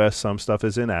AWS, some stuff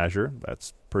is in Azure.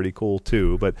 That's pretty cool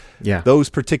too. But Yeah. those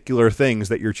particular things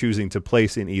that you're choosing to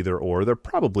place in either or, they're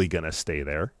probably going to stay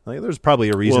there. Like, there's probably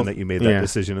a reason Well, that you made that yeah.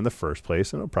 decision in the first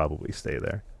place, and it'll probably stay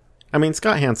there. I mean,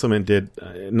 Scott Hanselman did,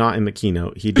 not in the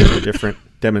keynote, he did a different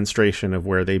demonstration of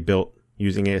where they built,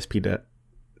 using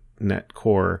ASP.NET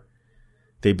Core,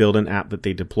 they built an app that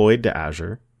they deployed to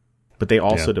Azure, but they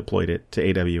also deployed it to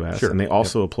AWS, Sure. and they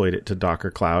also deployed it to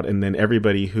Docker Cloud. And then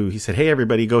he said, hey,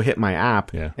 everybody, go hit my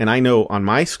app. Yeah. And I know on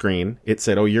my screen, it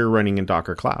said, oh, you're running in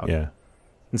Docker Cloud. Yeah.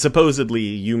 And supposedly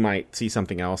you might see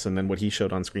something else, and then what he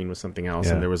showed on screen was something else,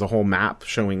 Yeah. and there was a whole map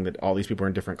showing that all these people are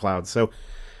in different clouds. So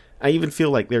I even feel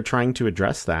like they're trying to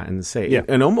address that and say, Yeah.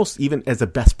 and almost even as a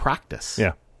best practice.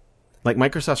 Yeah. Like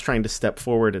Microsoft's trying to step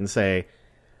forward and say,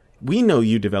 we know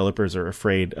you developers are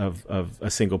afraid of a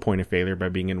single point of failure by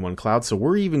being in one cloud, so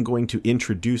we're even going to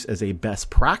introduce as a best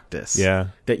practice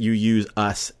that you use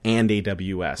us and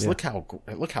AWS.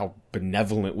 Yeah. Look how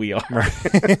benevolent we are.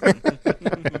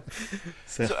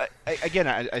 So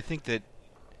I think that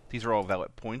these are all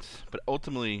valid points, but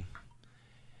ultimately,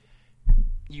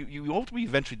 you ultimately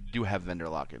eventually do have vendor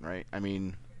lock-in, right? I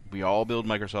mean, we all build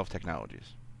Microsoft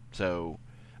technologies, so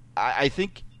I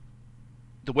think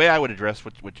the way I would address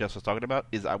what Jess was talking about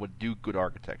is I would do good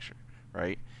architecture,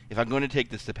 right? If I'm going to take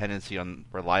this dependency on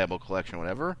reliable collection or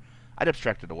whatever, I'd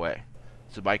abstract it away.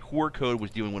 So my core code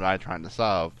was doing what I'm trying to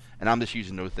solve, and I'm just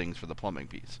using those things for the plumbing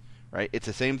piece, right? It's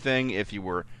the same thing if you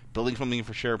were building something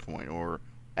for SharePoint or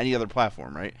any other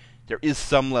platform, right? There is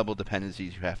some level of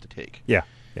dependencies you have to take. Yeah.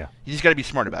 Yeah. You just got to be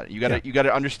smart about it. You got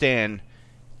to understand.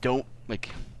 Don't, like,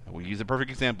 we'll use a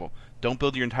perfect example. Don't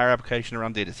build your entire application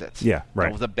around data sets. Yeah, right.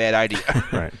 That was a bad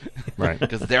idea. Right.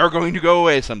 Because they're going to go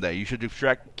away someday. You should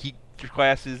keep your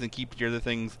classes and keep your other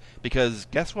things, because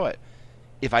guess what?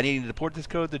 If I needed to port this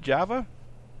code to Java,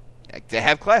 they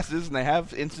have classes and they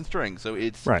have instance strings, so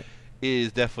it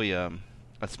is definitely a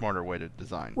smarter way to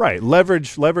design. Right.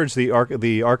 Leverage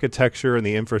the architecture and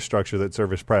the infrastructure that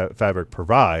Service Fabric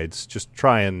provides. Just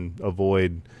try and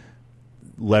avoid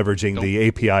leveraging the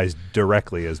APIs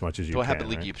directly as much as you can. Don't have the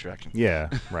leaky right? abstraction. Yeah,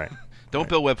 right. Don't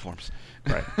build web forms.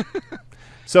 Right.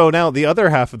 So now the other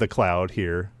half of the cloud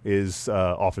here is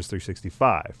Office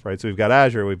 365, right? So we've got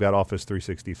Azure, we've got Office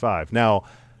 365. Now,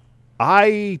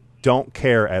 I don't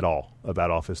care at all about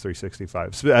Office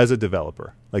 365 as a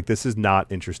developer. Like, this is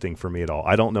not interesting for me at all.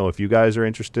 I don't know if you guys are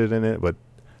interested in it, but...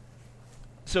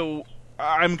 So,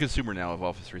 I'm a consumer now of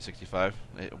Office 365.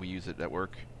 We use it at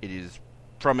work. It is,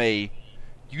 from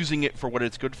using it for what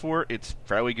it's good for, it's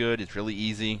fairly good. It's really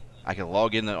easy. I can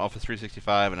log into Office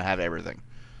 365 and I have everything.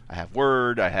 I have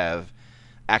Word. I have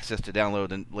access to download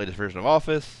the latest version of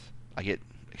Office. I get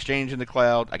Exchange in the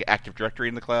cloud. I get Active Directory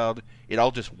in the cloud. It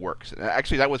all just works. And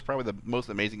actually, that was probably the most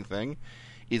amazing thing,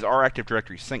 is our Active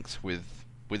Directory syncs with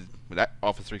that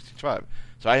Office 365.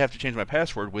 So I have to change my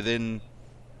password within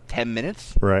 10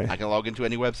 minutes. Right. I can log into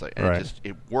any website, and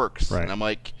it works. Right. And I'm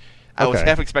like, I was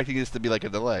half expecting this to be like a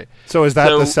delay. So is that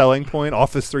the selling point?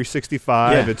 Office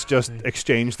 365? Yeah. It's just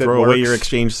Exchange that Throw works? away your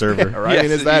Exchange server. Right? Yes. I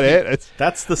mean, is that it?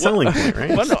 That's the selling point, right?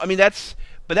 Well, no, I mean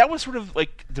but that was sort of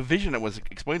like the vision that was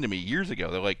explained to me years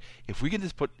ago. They're like, if we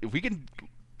can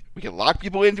lock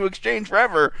people into Exchange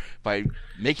forever by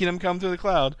making them come through the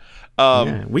cloud.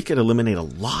 We could eliminate a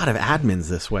lot of admins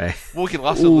this way. Well, we can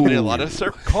also eliminate a lot of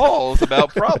calls about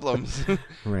problems.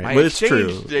 Right. My But it's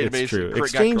Exchange true. database It's true. got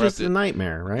Exchange is corrupted. a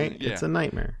nightmare, right? Yeah. It's a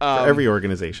nightmare for every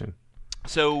organization.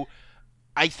 So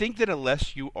I think that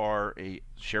unless you are a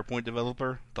SharePoint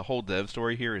developer, the whole dev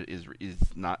story here is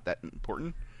not that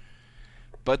important.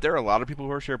 But there are a lot of people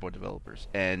who are SharePoint developers,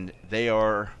 and they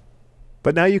are.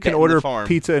 But now you can order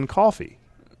pizza and coffee.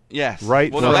 Yes.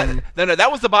 Right. Well, no,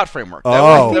 that was the bot framework.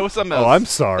 That was something else. Oh, I'm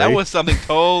sorry. That was something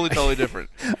totally different.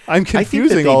 I'm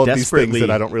confusing all of these things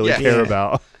that I don't really care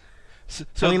about.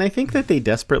 So, I think that they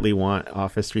desperately want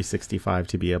Office 365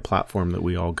 to be a platform that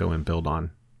we all go and build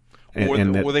on.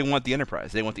 Or they want the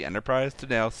enterprise. They want the enterprise to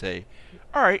now say,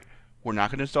 all right, we're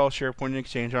not going to install SharePoint and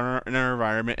Exchange in our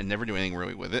environment and never do anything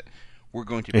really with it. We're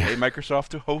going to pay Microsoft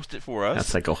to host it for us.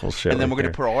 That's like a whole shit. And then we're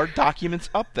going to put all our documents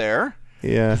up there.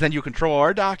 Yeah. Because then you control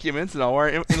our documents and all our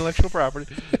intellectual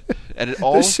property. And it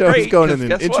all this show's great, going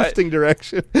in an interesting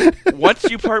direction. Once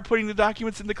you start putting the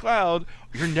documents in the cloud,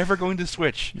 you're never going to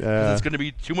switch. Yeah. It's going to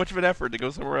be too much of an effort to go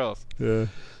somewhere else. Yeah.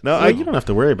 No, you don't have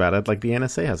to worry about it. Like the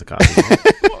NSA has a copy.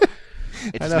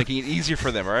 It's just making it easier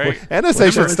for them, right?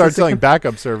 NSA should start selling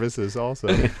backup services also.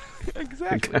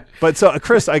 Exactly. But so,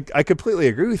 Chris, I completely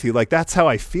agree with you. Like, that's how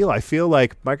I feel. I feel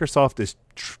like Microsoft is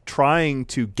trying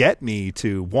to get me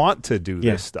to want to do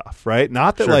this stuff, right?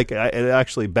 Not that like it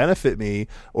actually benefit me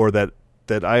or that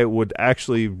I would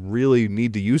actually really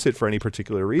need to use it for any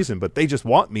particular reason, but they just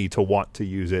want me to want to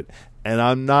use it, and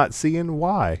I'm not seeing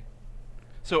why.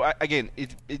 So, again,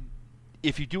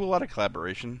 if you do a lot of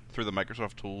collaboration through the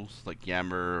Microsoft tools like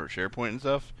Yammer or SharePoint and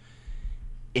stuff,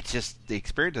 it's just the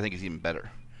experience I think is even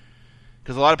better.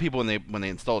 Because a lot of people when they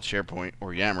installed SharePoint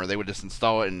or Yammer, they would just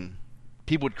install it and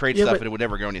people would create stuff and it would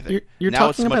never go anything. You're now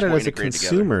talking about it as a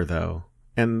consumer, though.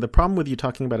 And the problem with you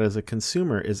talking about it as a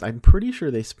consumer is I'm pretty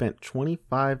sure they spent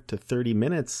 25 to 30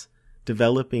 minutes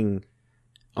developing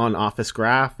on Office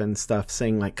Graph and stuff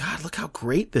saying like, God, look how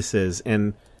great this is.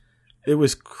 And it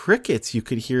was crickets. You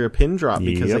could hear a pin drop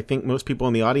because I think most people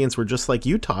in the audience were just like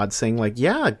you, Todd, saying like,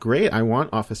 yeah, great. I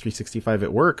want Office 365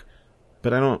 at work,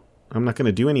 but I'm not going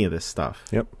to do any of this stuff.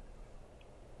 Yep.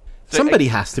 So somebody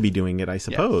has to be doing it, I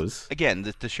suppose. Yes. Again,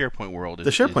 the SharePoint world is...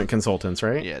 The SharePoint consultants,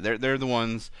 right? Yeah, they're the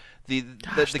ones... The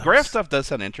graph stuff does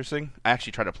sound interesting. I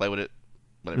actually tried to play with it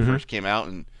when it first came out,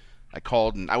 and I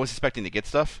called, and I was expecting to get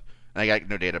stuff, and I got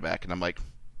no data back, and I'm like,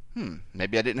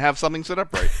 maybe I didn't have something set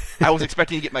up right. I was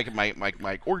expecting to get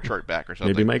my org chart back or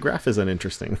something. Maybe my graph is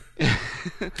uninteresting.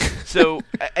 So,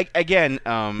 again...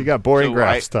 you got boring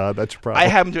graphs, Todd. That's your problem. I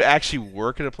happen to actually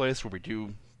work at a place where we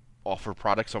do offer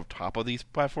products on top of these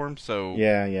platforms, so...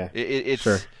 Yeah. It's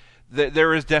sure.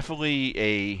 There is definitely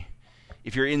a...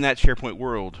 If you're in that SharePoint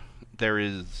world,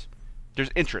 there's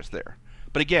interest there.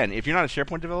 But again, if you're not a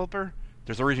SharePoint developer,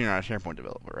 there's a reason you're not a SharePoint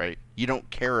developer, right? You don't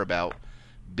care about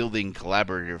building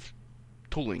collaborative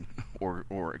tooling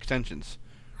or extensions,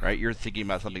 right? You're thinking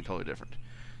about something totally different.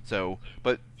 So,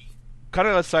 but kind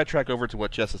of let's sidetrack over to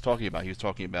what Jess is talking about. He was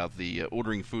talking about the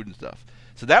ordering food and stuff.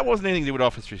 So that wasn't anything to do with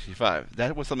Office 365.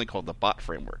 That was something called the bot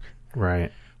framework.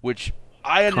 Right. Which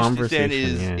I understand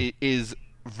is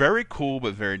very cool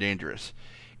but very dangerous.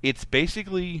 It's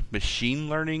basically machine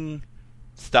learning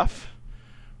stuff.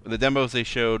 The demos they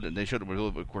showed it with a little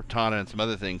bit of Cortana and some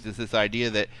other things, is this idea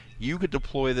that you could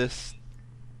deploy this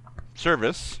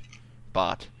service,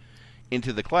 bot,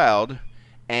 into the cloud,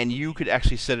 and you could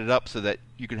actually set it up so that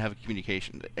you can have a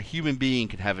communication. A human being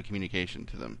can have a communication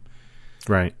to them.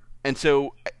 Right. And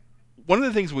so one of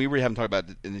the things we really haven't talked about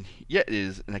yet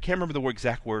is, and I can't remember the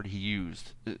exact word he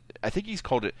used, I think he's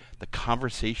called it the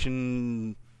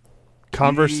conversation...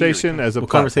 Conversation as a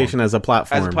platform. Conversation as a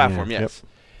platform. As a platform, yes.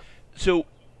 Yep. So,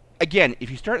 again,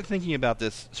 if you start thinking about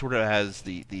this sort of as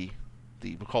the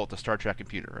we'll call it the Star Trek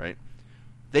computer, right?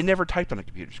 They never typed on a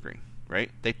computer screen, right?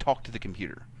 They talked to the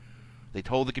computer. They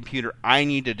told the computer, I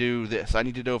need to do this. I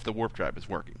need to know if the warp drive is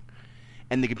working.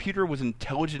 And the computer was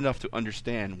intelligent enough to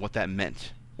understand what that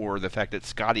meant, or the fact that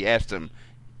Scotty asked him,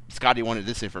 Scotty wanted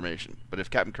this information, but if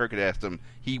Captain Kirk had asked him,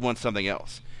 he wants something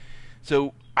else.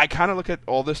 So I kind of look at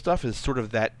all this stuff as sort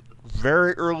of that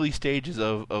very early stages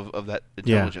of that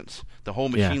intelligence. Yeah. The whole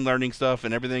machine learning stuff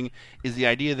and everything is the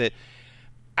idea that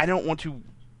I don't want to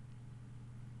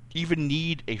even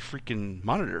need a freaking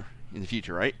monitor in the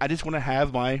future, right? I just want to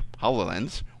have my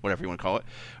HoloLens, whatever you want to call it,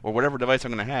 or whatever device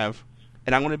I'm going to have,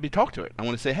 and I want to be talk to it. I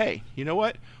want to say, hey, you know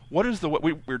what? What is what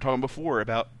we were talking before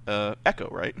about Echo,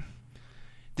 right?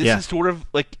 This is sort of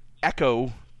like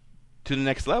Echo to the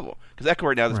next level. Because Echo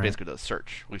right now, this basically does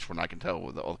search, at least from what I can tell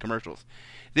with all the commercials.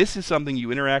 This is something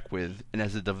you interact with, and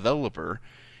as a developer,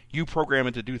 you program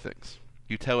it to do things.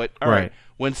 You tell it, all right,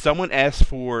 when someone asks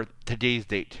for today's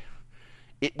date,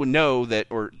 it would know that,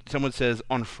 or someone says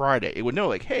on Friday, it would know,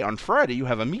 like, hey, on Friday you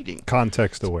have a meeting.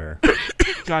 Context aware.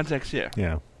 Context, yeah.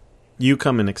 Yeah. you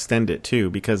come and extend it too,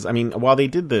 because I mean, while they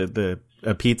did the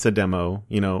a pizza demo,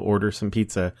 order some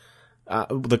pizza,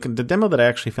 the demo that I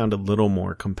actually found a little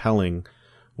more compelling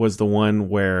was the one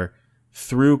where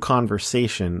through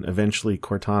conversation, eventually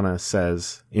Cortana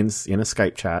says in a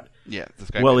Skype chat, yeah, the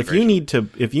Skype well,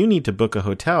 integration. if you need to book a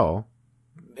hotel,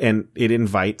 and it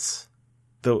invites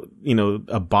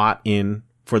a bot in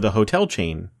for the hotel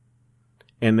chain,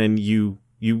 and then you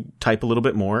type a little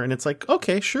bit more, and it's like,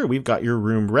 okay, sure, we've got your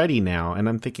room ready now. And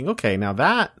I'm thinking, okay, now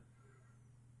that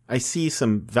I see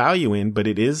some value in, but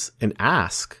it is an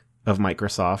ask of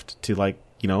Microsoft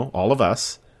to all of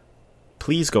us,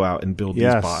 please go out and build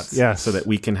these bots so that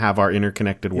we can have our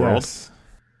interconnected world. Yes.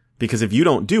 Because if you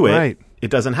don't do it, Right.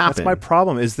 it doesn't happen. That's my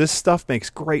problem, is this stuff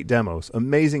makes great demos,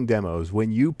 amazing demos.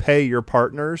 When you pay your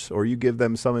partners or you give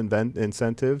them some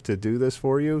incentive to do this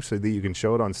for you so that you can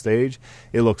show it on stage,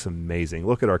 it looks amazing.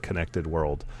 Look at our connected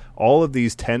world. All of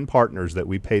these 10 partners that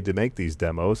we paid to make these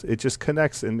demos, it just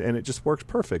connects and it just works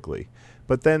perfectly.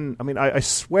 But then, I mean, I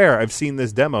swear I've seen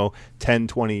this demo 10,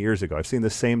 20 years ago. I've seen the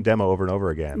same demo over and over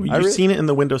again. You've seen it in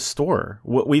the Windows Store.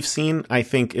 What we've seen, I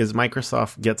think, is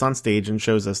Microsoft gets on stage and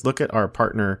shows us, look at our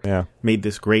partner made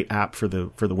this great app for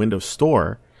the Windows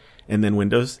Store, and then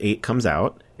Windows 8 comes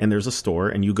out and there's a store,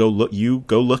 and you go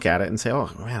look at it and say, oh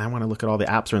man, I want to look at all the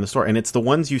apps that are in the store, and it's the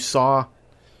ones you saw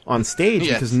on stage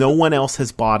because no one else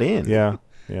has bought in. Yeah.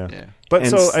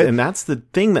 But and that's the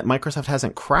thing that Microsoft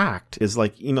hasn't cracked is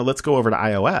let's go over to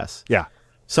iOS. Yeah.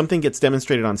 Something gets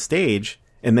demonstrated on stage,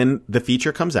 and then the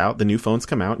feature comes out, the new phones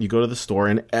come out, and you go to the store,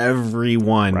 and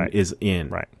everyone is in.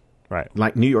 Right.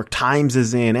 Like New York Times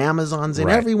is in, Amazon's in,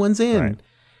 everyone's in. Right.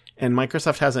 And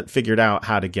Microsoft hasn't figured out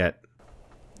how to get,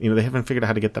 they haven't figured out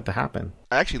how to get that to happen.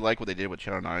 I actually like what they did with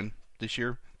Channel 9 this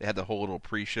year. They had the whole little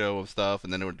pre-show of stuff,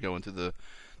 and then it would go into the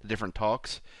different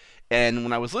talks. And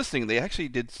when I was listening, they actually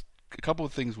did a couple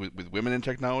of things with women in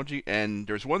technology, and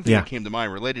there's one thing that came to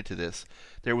mind related to this.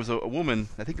 There was a woman,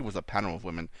 I think it was a panel of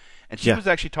women, and she was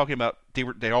actually talking about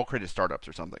they all created startups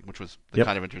or something, which was the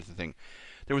kind of interesting thing.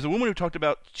 There was a woman who talked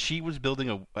about she was building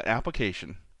an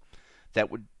application that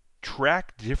would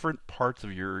track different parts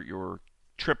of your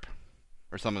trip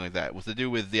or something like that. It was to do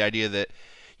with the idea that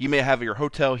you may have your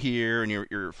hotel here and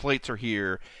your flights are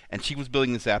here, and she was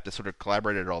building this app that sort of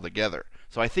collaborated it all together.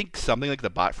 So I think something like the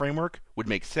bot framework would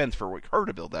make sense for her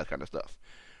to build that kind of stuff,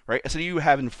 right? So you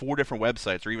having 4 different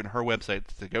websites or even her website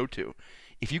to go to.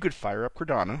 If you could fire up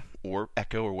Cardano or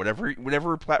Echo or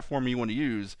whatever platform you want to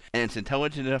use, and it's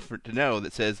intelligent enough to know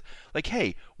that says, like,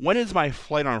 hey, when is my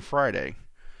flight on Friday?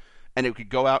 And it could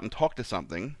go out and talk to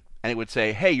something, and it would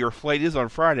say, hey, your flight is on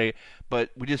Friday, but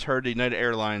we just heard that United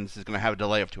Airlines is going to have a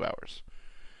delay of 2 hours.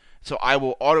 So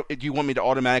do you want me to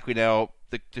automatically now,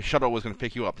 the shuttle was going to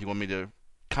pick you up. Do you want me to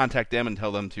contact them and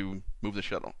tell them to move the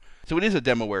shuttle? So it is a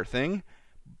demoware thing,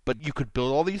 but you could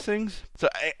build all these things. So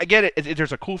I get it.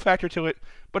 There's a cool factor to it,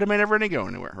 but it may never go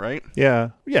anywhere, right? Yeah.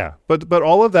 But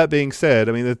all of that being said,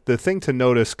 I mean, the thing to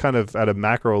notice kind of at a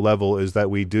macro level is that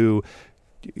we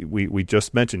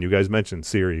just mentioned, you guys mentioned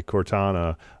Siri,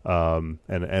 Cortana,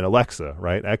 and Alexa,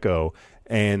 right? Echo.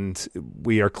 And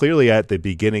we are clearly at the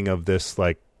beginning of this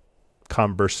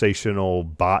conversational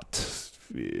bot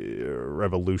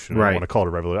revolution. I don't want to call it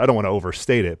a revolution. I don't want to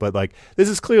overstate it, but this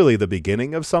is clearly the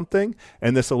beginning of something,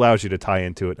 and this allows you to tie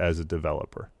into it as a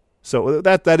developer. So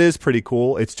that is pretty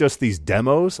cool. It's just these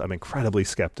demos, I'm incredibly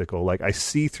skeptical. I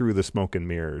see through the smoke and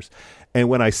mirrors. And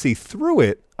when I see through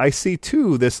it, I see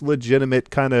too this legitimate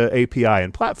kind of API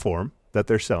and platform that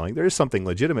they're selling. There is something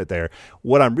legitimate there.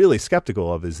 What I'm really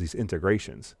skeptical of is these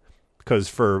integrations. Because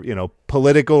for,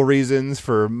 political reasons,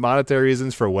 for monetary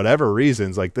reasons, for whatever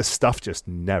reasons, this stuff just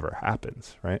never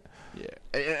happens, right?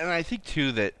 Yeah. And I think,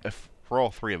 too, that if for all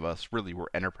 3 of us, really, we're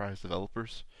enterprise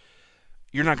developers,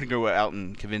 you're not going to go out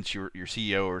and convince your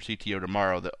CEO or CTO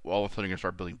tomorrow that all of a sudden you're going to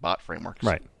start building bot frameworks.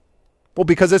 Right. Well,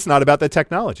 because it's not about the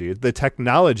technology. The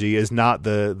technology is not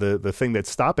the thing that's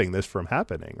stopping this from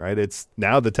happening, right? It's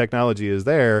now the technology is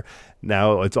there.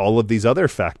 Now it's all of these other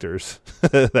factors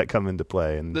that come into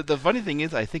play. And the funny thing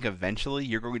is, I think eventually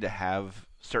you're going to have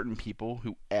certain people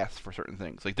who ask for certain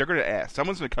things. They're going to ask.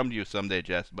 Someone's going to come to you someday,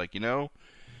 Jess,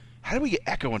 how do we get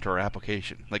Echo into our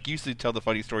application? You used to tell the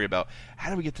funny story about how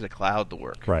do we get to the cloud to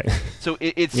work? Right. So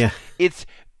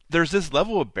there's this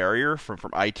level of barrier from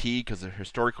IT because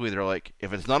historically they're like,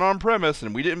 if it's not on premise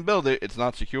and we didn't build it, it's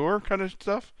not secure kind of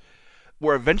stuff.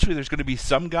 Where eventually there's going to be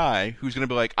some guy who's going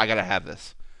to be like, I got to have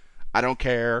this. I don't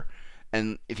care.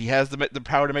 And if he has the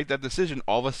power to make that decision,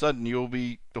 all of a sudden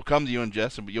they'll come to you and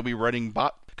Jess, and you'll be running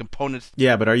bot components.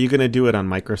 Yeah, but are you going to do it on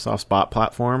Microsoft's bot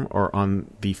platform or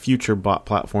on the future bot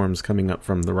platforms coming up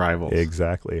from the rivals?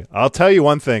 Exactly. I'll tell you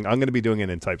one thing. I'm going to be doing it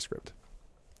in TypeScript.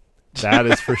 That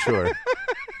is for sure.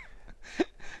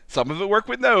 Some of it work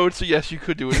with Node, so yes, you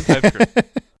could do it in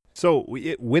TypeScript. So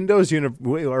Windows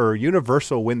or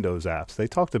universal Windows apps, they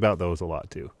talked about those a lot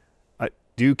too.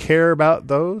 Do you care about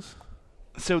those?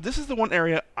 So this is the one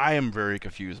area I am very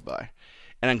confused by.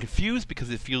 And I'm confused because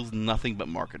it feels nothing but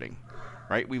marketing.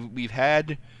 Right? We've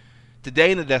had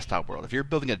today in the desktop world, if you're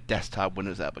building a desktop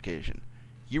Windows application,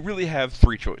 you really have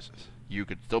three choices. You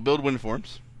could still build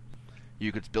WinForms,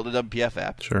 you could build a WPF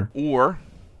app, Sure, You or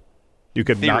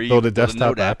could theory, not build you a could build desktop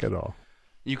Node app at all.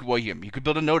 You could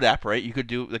build a Node app, right? You could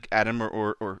do like Atom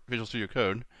or Visual Studio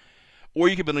Code, or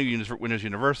you could build a Windows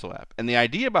Universal app. And the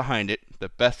idea behind it, the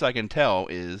best I can tell,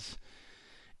 is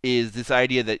this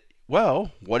idea that,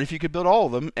 well, what if you could build all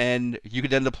of them and you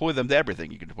could then deploy them to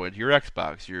everything? You could deploy it to your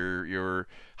Xbox, your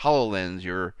HoloLens,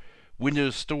 your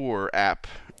Windows Store app,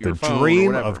 your The phone, dream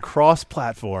or whatever. of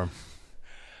cross-platform.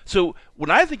 So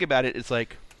when I think about it, it's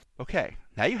like, okay,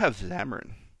 now you have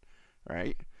Xamarin,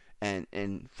 right?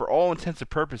 And for all intents and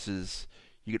purposes,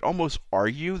 you could almost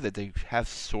argue that they have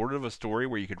sort of a story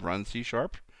where you could run C# on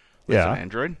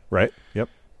Android. Right. Yep.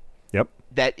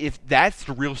 That if that's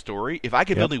the real story, if I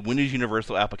could build a Windows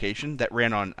Universal application that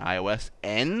ran on iOS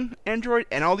and Android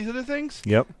and all these other things,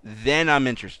 Yep. then I'm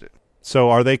interested. So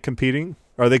are they competing?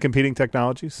 Are they competing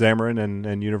technologies, Xamarin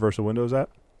and Universal Windows app?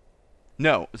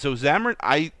 No. So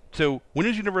so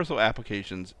Windows Universal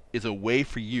Applications is a way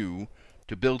for you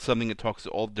to build something that talks to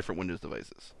all different Windows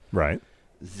devices. Right.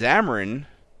 Xamarin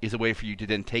is a way for you to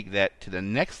then take that to the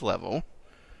next level,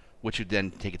 which would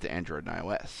then take it to Android and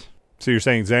iOS. So you're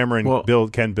saying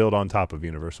Xamarin can build on top of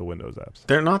Universal Windows apps?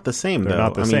 they're not the same. They're though.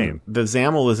 not the same. The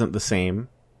XAML isn't the same.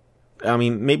 I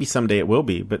mean, maybe someday it will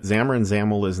be, but Xamarin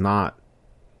XAML is not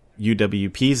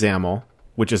UWP XAML,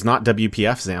 which is not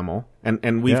WPF XAML,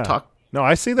 and we've talked. No,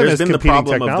 I see them There's as been the competing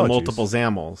problem technologies. of the multiple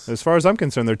XAMLs. As far as I'm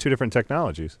concerned, they're two different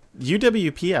technologies.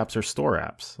 UWP apps are store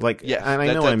apps. Like, Yes, and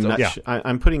I know that's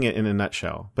I'm putting it in a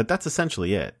nutshell, but that's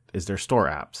essentially it. Is they're store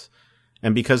apps,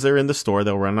 and because they're in the store,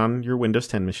 they'll run on your Windows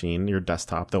 10 machine, your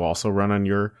desktop. They'll also run on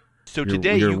your. So your,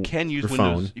 today your, you can use your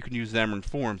Windows. phone. You can use Xamarin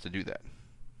Forms to do that.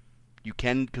 You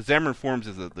can, because Xamarin Forms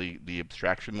is the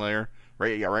abstraction layer,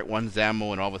 right? You write one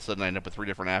XAML, and all of a sudden I end up with three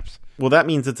different apps. Well, that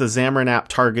means it's a Xamarin app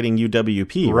targeting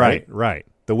UWP, right? Right.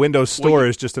 The Windows Store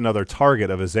is just another target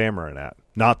of a Xamarin app,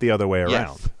 not the other way around.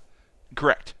 Yes.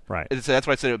 Correct. Right. So that's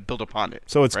why I said it built upon it.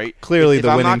 So it's right? clearly If the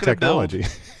I'm winning not gonna technology.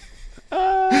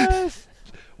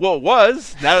 Well, it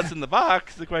was. Now it's in the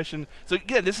box. The question. So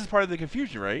again, this is part of the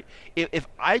confusion, right? If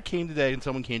I came today and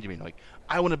someone came to me and like,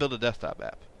 I want to build a desktop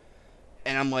app,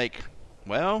 and I'm like,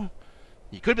 well,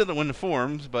 you could build it in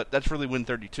Forms, but that's really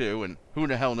Win32, and who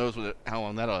the hell knows how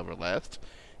long that'll ever last.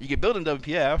 You could build in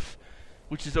WPF,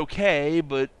 which is okay,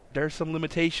 but there's some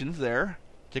limitations there.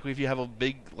 Particularly if you have a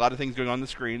lot of things going on the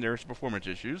screen, there's performance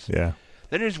issues. Yeah.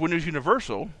 Then there's Windows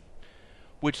Universal,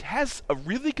 which has a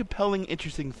really compelling,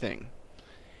 interesting thing,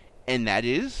 and that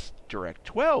is Direct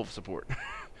 12 support,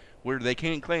 where they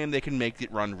can claim they can make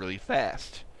it run really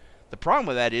fast. The problem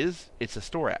with that is it's a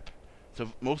store app. So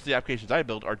most of the applications I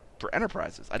build are for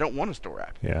enterprises. I don't want a store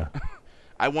app. Yeah.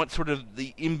 I want sort of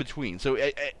the in-between. So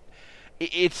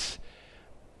it's...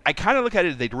 I kind of look at it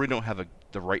as they really don't have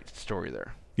the right story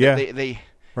there. Yeah.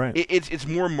 Right. It's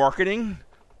more marketing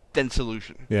than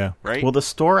solution. Yeah. Right? Well, the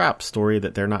store app story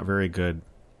that they're not very good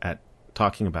at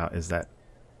talking about is that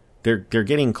they're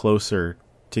getting closer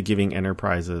to giving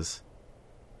enterprises,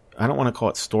 I don't want to call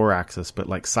it store access, but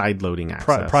like side loading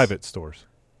access. Private stores.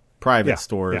 Private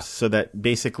stores. So that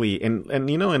basically, and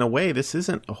you know, in a way, this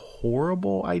isn't a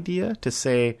horrible idea to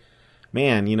say,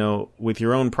 man, you know, with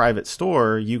your own private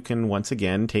store, you can once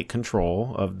again take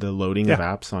control of the loading of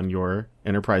apps on your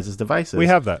enterprise's devices. We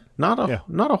have that. Not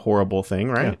a horrible thing,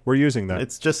 right? Yeah, we're using that.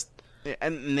 It's just...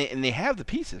 And they have the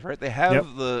pieces, right? They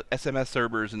have the SMS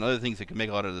servers and other things that can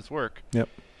make a lot of this work. Yep.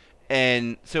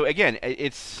 And so, again,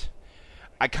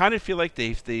 I kind of feel like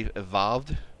they've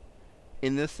evolved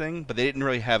in this thing, but they didn't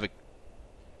really have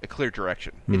a clear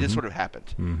direction. It just sort of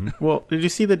happened. Mm-hmm. Well, did you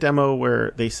see the demo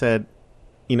where they said,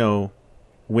 you know,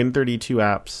 Win32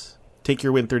 apps, take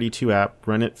your Win32 app,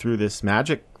 run it through this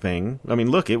magic thing. I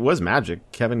mean, look, it was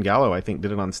magic. Kevin Gallo, I think,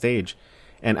 did it on stage.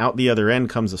 And out the other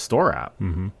end comes a store app.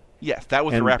 Mm-hmm. Yes, that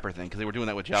was the wrapper thing, because they were doing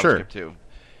that with JavaScript too.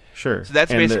 Sure. So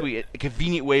that's basically a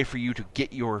convenient way for you to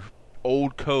get your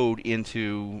old code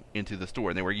into the store.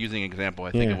 And they were using an example,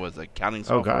 I think it was accounting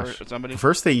software or somebody.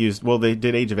 First they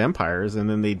did Age of Empires, and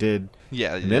then they did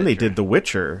did The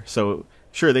Witcher. So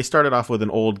sure, they started off with an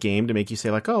old game to make you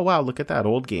say like, oh wow, look at that,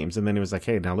 old games, and then it was like,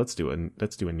 hey, now let's do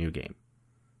a new game.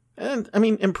 And I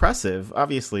mean, impressive,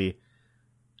 obviously,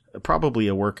 probably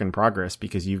a work in progress,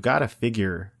 because you've got to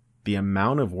figure the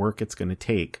amount of work it's going to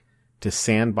take to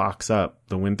sandbox up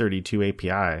the Win32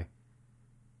 API.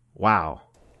 Wow.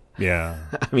 Yeah.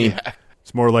 I mean,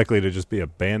 it's more likely to just be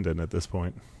abandoned at this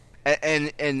point.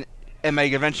 And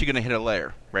like eventually going to hit a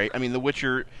layer, right? I mean, The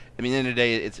Witcher. I mean, at the end of the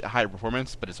day, it's higher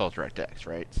performance, but it's all DirectX,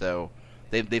 right? So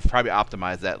they've probably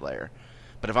optimized that layer.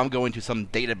 But if I'm going to some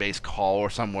database call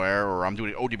or somewhere, or I'm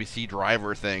doing an ODBC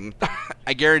driver thing,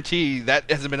 I guarantee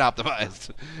that hasn't been optimized.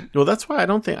 well, that's why I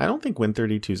don't think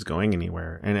Win32 is going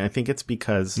anywhere, and I think it's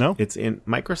because it's in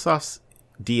Microsoft's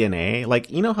DNA.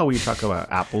 Like, you know how we talk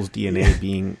about Apple's DNA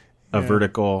being a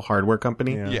vertical hardware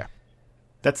company? Yeah.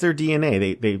 That's their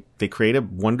DNA. They create a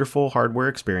wonderful hardware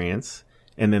experience,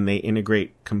 and then they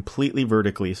integrate completely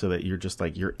vertically so that you're just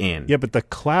like, you're in. Yeah, but the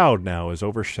cloud now is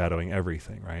overshadowing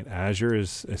everything, right? Azure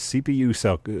is a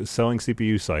selling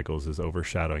CPU cycles is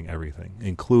overshadowing everything,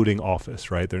 including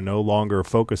Office, right? They're no longer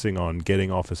focusing on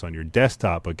getting Office on your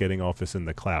desktop, but getting Office in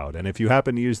the cloud. And if you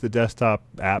happen to use the desktop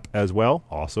app as well,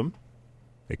 awesome.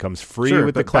 It comes free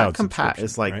with the cloud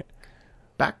subscription.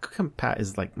 Backcompat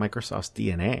is like Microsoft's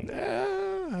DNA.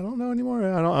 I don't know anymore.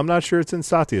 I'm not sure it's in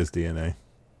Satya's DNA.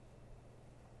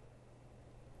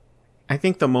 I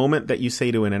think the moment that you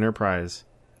say to an enterprise,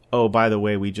 oh, by the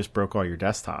way, we just broke all your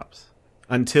desktops,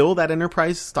 until that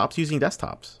enterprise stops using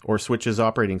desktops or switches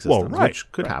operating systems,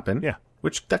 which could happen. Yeah.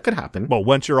 That could happen. Well,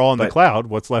 once you're all in the cloud,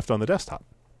 what's left on the desktop?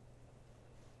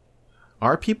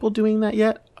 Are people doing that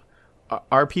yet?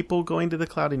 Are people going to the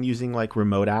cloud and using like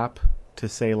remote app to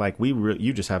say like,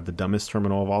 you just have the dumbest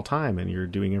terminal of all time and you're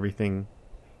doing everything?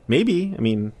 Maybe. I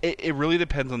mean, it really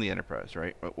depends on the enterprise,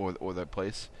 right? Or the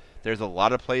place. There's a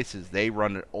lot of places they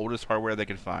run the oldest hardware they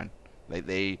can find.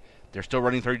 They're still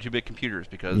running 32-bit computers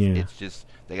because it's just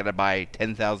they got to buy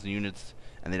 10,000 units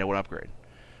and they don't want to upgrade.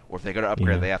 Or if they go to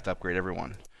upgrade, they have to upgrade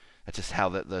everyone. That's just how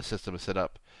the system is set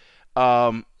up.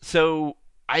 So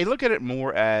I look at it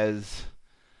more as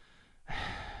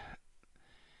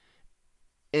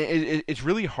it's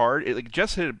really hard. Like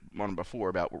Jess hit on before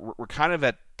about we're kind of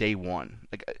at day one.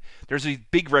 Like there's these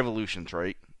big revolutions,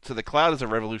 right? So the cloud is a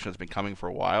revolution that's been coming for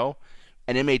a while,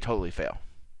 and it may totally fail,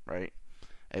 right?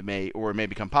 It may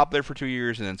become popular for 2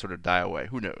 years and then sort of die away.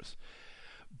 Who knows?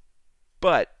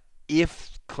 But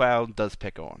if cloud does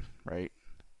pick on, right?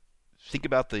 Think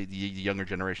about the younger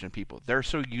generation of people. They're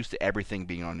so used to everything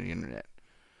being on the internet.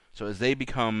 So as they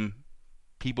become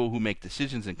people who make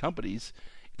decisions in companies,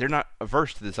 they're not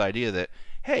averse to this idea that,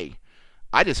 hey,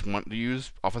 I just want to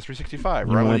use Office 365,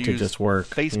 or I want to use just work.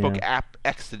 Facebook app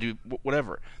X to do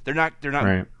whatever. They're not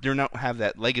have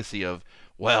that legacy of,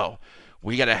 well,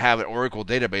 we got to have an Oracle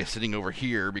database sitting over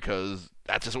here because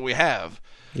that's just what we have.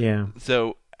 Yeah.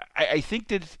 So I think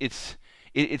that it's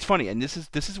funny, and this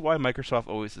is why Microsoft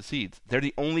always succeeds. They're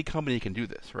the only company that can do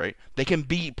this, right? They can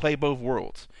play both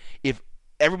worlds. If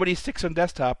everybody sticks on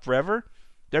desktop forever,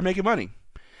 they're making money.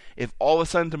 If all of a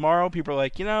sudden tomorrow people are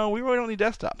like, we really don't need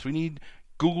desktops, we need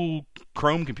Google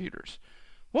Chrome computers.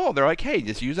 Well, they're like, hey,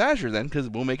 just use Azure then, because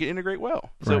we'll make it integrate well.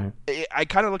 So I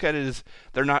kind of look at it as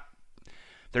they're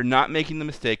not making the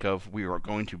mistake of we are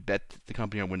going to bet the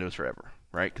company on Windows forever,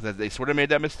 right? Because they sort of made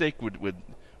that mistake with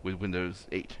Windows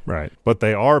 8. Right, but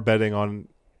they are betting on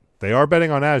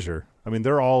Azure. I mean,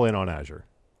 they're all in on Azure,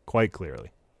 quite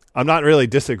clearly. I'm not really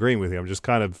disagreeing with you. I'm just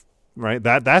kind of right.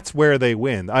 That's where they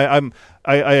win.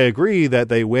 I agree that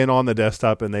they win on the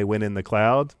desktop and they win in the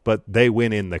cloud, but they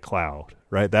win in the cloud,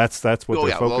 right? That's what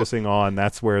they're focusing on.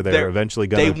 That's where they're eventually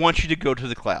going. They want you to go to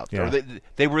the cloud. Yeah.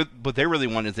 What they really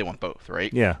want is they want both,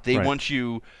 right? Yeah. They want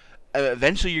you.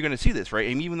 Eventually, you're going to see this, right?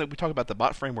 And even though we talk about the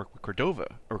bot framework with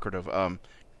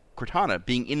Cortana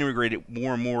being integrated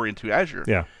more and more into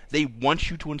Azure, they want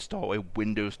you to install a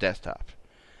Windows desktop.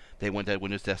 They want that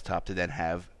Windows desktop to then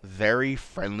have very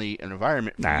friendly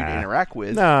environment for you to interact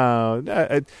with. No,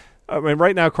 I mean,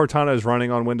 right now Cortana is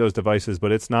running on Windows devices,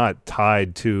 but it's not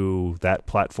tied to that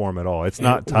platform at all. It's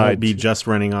not tied. Be just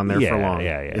running on there for long.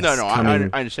 Yeah. No, I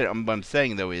understand. What I'm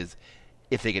saying though is,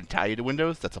 if they can tie you to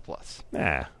Windows, that's a plus.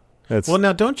 Well,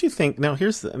 now don't you think? Now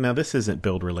this isn't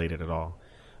build related at all.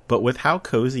 But with how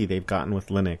cozy they've gotten with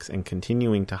Linux and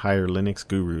continuing to hire Linux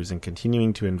gurus and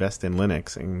continuing to invest in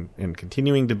Linux and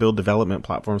continuing to build development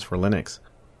platforms for Linux,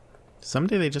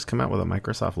 someday they just come out with a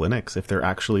Microsoft Linux if they're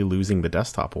actually losing the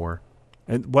desktop war.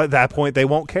 And at that point, they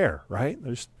won't care, right?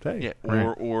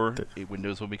 Or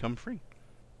Windows will become free.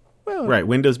 Well, right,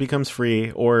 Windows becomes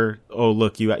free, or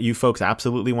look, you folks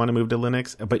absolutely want to move to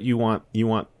Linux, but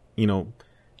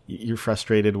you're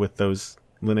frustrated with those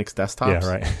Linux desktops. Yeah,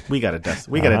 right. We got a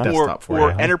desktop for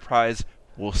or it. enterprise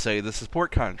will say the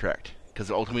support contract,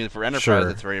 because ultimately for enterprise Sure.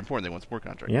 that's very important. They want support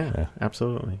contract. Yeah,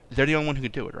 absolutely. They're the only one who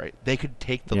could do it, right? They could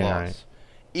take the Yeah, loss right.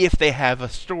 if they have a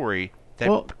story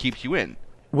that keeps you in.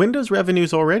 Windows revenue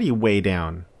is already way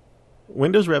down.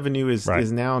 Windows revenue is Right.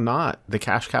 is now not the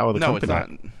cash cow of the No,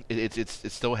 company. it's not.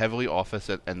 It's still heavily Office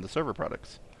and the server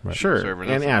products. Right. Sure, Server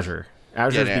and instance. Azure.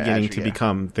 Azure's Yeah, beginning Azure, to yeah.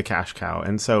 become the cash cow,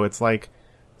 and so it's like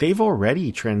they've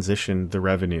already transitioned the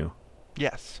revenue.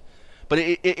 Yes, but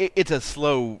it's a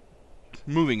slow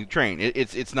moving train.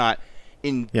 It's not.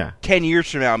 In Yeah. 10 years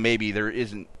from now, maybe there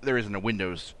isn't a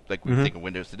Windows like we think of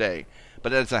Windows today,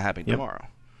 but that's not happening Yep. tomorrow.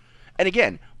 And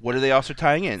again, what are they also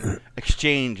tying in?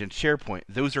 Exchange and SharePoint.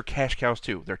 Those are cash cows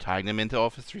too. They're tying them into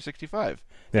Office 365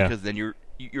 Yeah. because then you're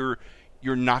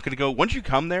not going to go. Once you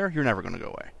come there, you're never going to go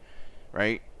away,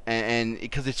 right? And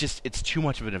because it's too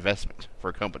much of an investment for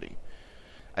a company.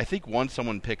 I think once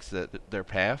someone picks their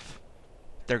path,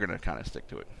 they're going to kind of stick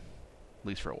to it, at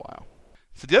least for a while.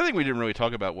 So the other thing we didn't really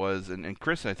talk about was, and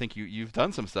Chris, I think you've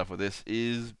done some stuff with this,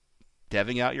 is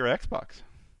deving out your Xbox.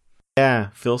 Yeah,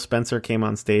 Phil Spencer came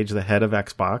on stage, the head of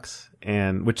Xbox,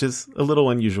 and which is a little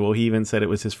unusual. He even said it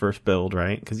was his first build,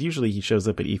 right? Because usually he shows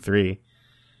up at E3.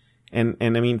 And I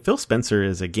mean, Phil Spencer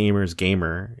is a gamer's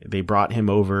gamer. They brought him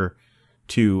over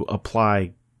to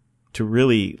apply to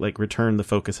really like return the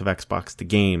focus of Xbox to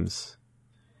games.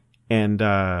 And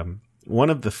one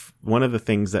of the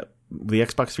things that the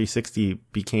Xbox 360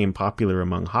 became popular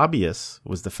among hobbyists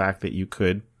was the fact that you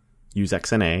could use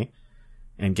XNA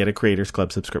and get a Creators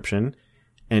Club subscription.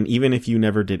 And even if you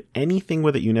never did anything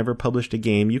with it, you never published a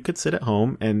game, you could sit at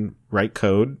home and write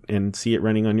code and see it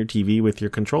running on your TV with your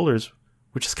controllers,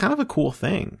 which is kind of a cool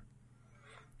thing.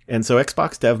 And so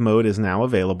Xbox Dev Mode is now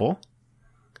available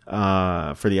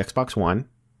for the Xbox One.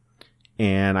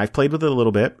 And I've played with it a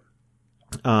little bit.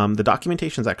 The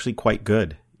documentation is actually quite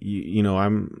good. You know,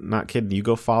 I'm not kidding. You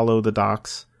go follow the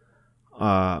docs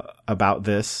about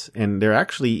this, and they're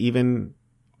actually even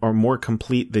are more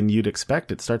complete than you'd expect.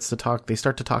 They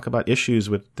start to talk about issues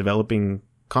with developing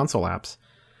console apps.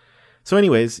 So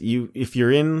anyways, if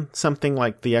you're in something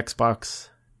like the Xbox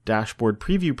dashboard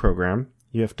preview program,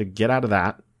 you have to get out of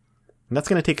that. And that's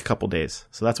going to take a couple days.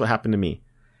 So that's what happened to me,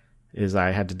 is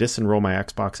I had to disenroll my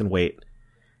Xbox and wait.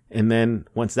 And then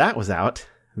once that was out,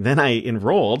 then I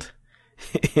enrolled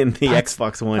in the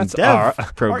Xbox One dev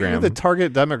program. Aren't you the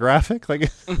target demographic?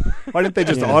 Like, why didn't they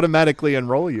just automatically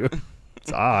enroll you?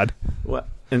 It's odd. Well,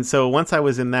 and so once I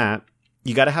was in that,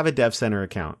 you got to have a Dev Center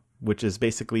account, which is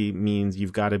basically means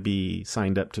you've got to be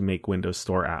signed up to make Windows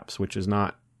Store apps, which is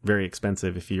not very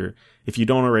expensive if you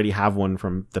don't already have one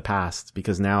from the past,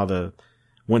 because now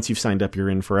once you've signed up, you're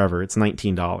in forever. It's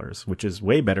 $19, which is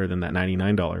way better than that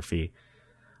 $99 fee.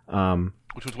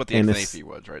 Which was what the XNA fee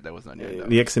was, right? That was $99.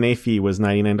 The XNA fee was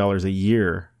 $99 a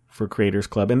year for Creators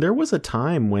Club. And there was a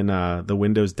time when the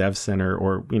Windows Dev Center,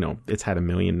 or, you know, it's had a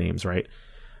million names, right?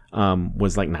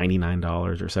 Was like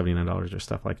 $99 or $79 or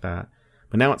stuff like that.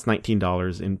 But now it's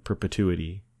 $19 in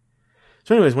perpetuity.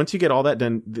 So anyways, once you get all that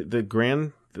done,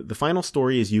 the final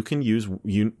story is you can use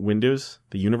Windows,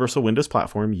 the Universal Windows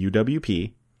Platform,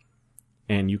 UWP,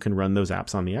 and you can run those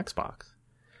apps on the Xbox.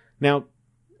 Now,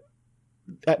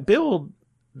 at Build,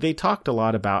 they talked a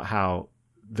lot about how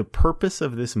the purpose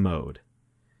of this mode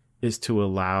is to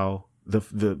allow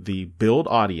the Build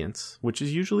audience, which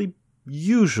is usually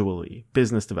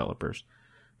business developers,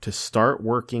 to start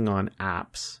working on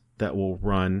apps that will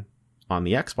run on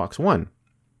the Xbox One.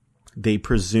 They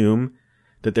presume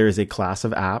that there is a class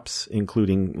of apps,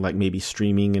 including like maybe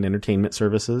streaming and entertainment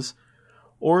services,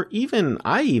 or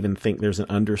I even think there's an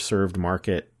underserved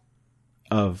market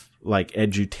of like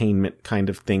edutainment kind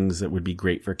of things that would be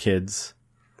great for kids.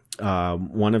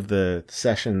 One of the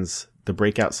sessions, the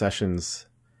breakout sessions,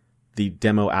 the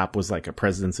demo app was like a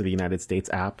Presidents of the United States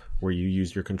app where you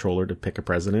use your controller to pick a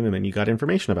president and then you got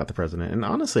information about the president. And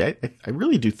honestly, I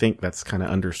really do think that's kind of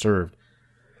underserved.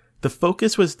 The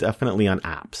focus was definitely on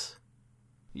apps.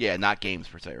 Yeah, not games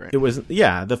per se, right? It was,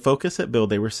 yeah, the focus at Build,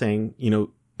 they were saying, you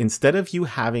know, instead of you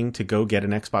having to go get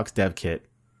an Xbox dev kit,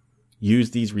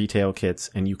 use these retail kits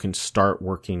and you can start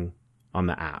working on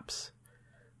the apps.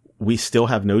 We still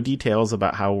have no details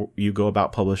about how you go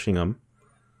about publishing them.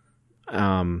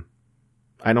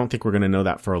 I don't think we're going to know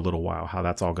that for a little while, how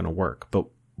that's all going to work. But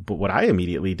what I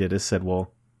immediately did is said,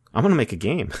 well, I'm going to make a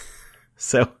game.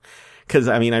 So, because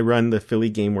I mean, I run the Philly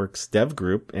GameWorks dev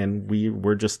group, and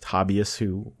we're just hobbyists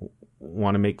who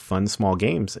want to make fun, small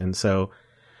games. And so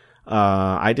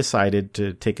I decided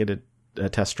to take it a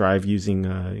test drive using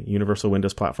Universal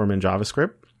Windows Platform and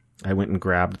JavaScript. I went and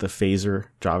grabbed the Phaser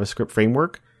JavaScript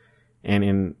framework and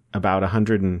in about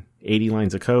 180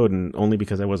 lines of code, and only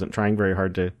because I wasn't trying very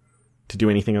hard to do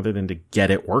anything other than to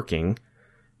get it working.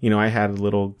 I had a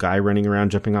little guy running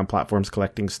around, jumping on platforms,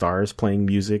 collecting stars, playing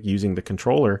music, using the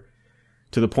controller,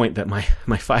 to the point that my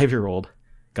 5-year-old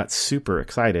got super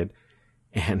excited,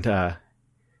 and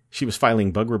she was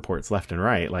filing bug reports left and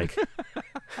right. Like,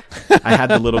 I had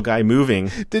the little guy moving.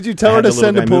 Did you tell her to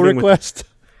send a pull request?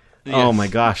 Yes. Oh my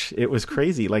gosh, it was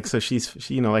crazy. Like, so she,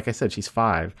 like I said, she's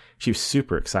 5. She was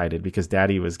super excited because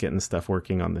Daddy was getting stuff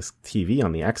working on this TV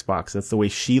on the Xbox. That's the way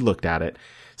she looked at it.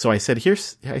 So I said,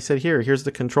 here's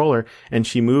the controller, and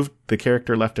she moved the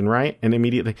character left and right, and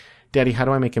immediately, Daddy, how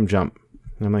do I make him jump?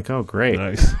 And I'm like, oh, great,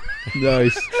 nice.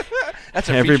 That's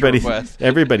a feature request.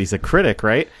 Everybody's a critic,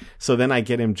 right? So then I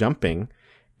get him jumping.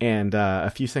 And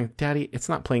a few seconds, Daddy, it's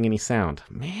not playing any sound.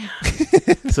 Man.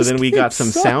 So then we got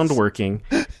some sound working.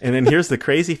 And then here's the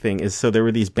crazy thing is, so there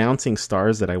were these bouncing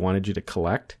stars that I wanted you to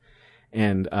collect.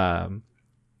 And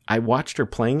I watched her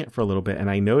playing it for a little bit, and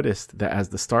I noticed that as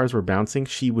the stars were bouncing,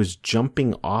 she was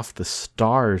jumping off the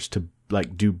stars to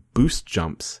like do boost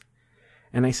jumps.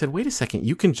 And I said, wait a second,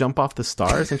 you can jump off the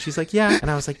stars? And she's like, yeah. And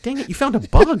I was like, dang it, you found a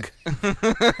bug.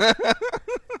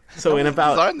 So in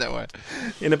about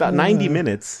 90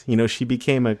 minutes, she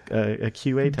became a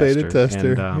QA tester. Beta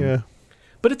tester, yeah.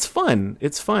 But it's fun.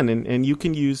 It's fun. And you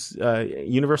can use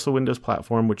Universal Windows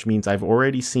Platform, which means I've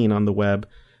already seen on the web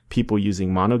people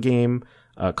using Monogame,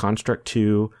 Construct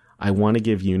 2. I want to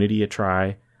give Unity a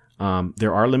try.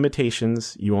 There are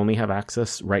limitations. You only have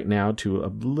access right now to a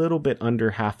little bit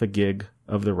under half a gig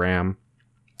of the RAM.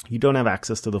 You don't have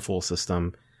access to the full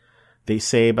system. They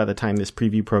say by the time this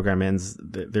preview program ends,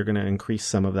 they're going to increase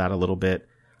some of that a little bit.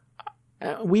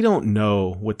 We don't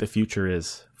know what the future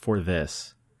is for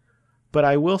this. But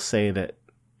I will say that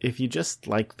if you just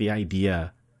like the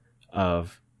idea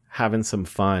of having some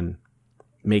fun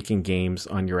making games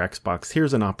on your Xbox,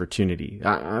 here's an opportunity.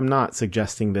 I'm not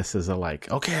suggesting this is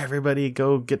okay, everybody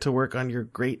go get to work on your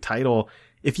great title.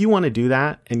 If you want to do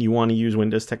that and you want to use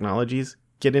Windows technologies,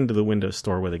 get into the Windows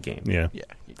Store with a game. Yeah.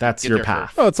 That's your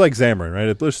path. Oh, it's like Xamarin, right?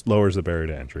 It just lowers the barrier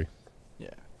to entry. Yeah.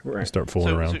 Right. Start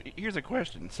fooling around. So here's a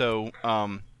question. So,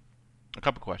 a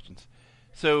couple questions.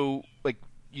 So, like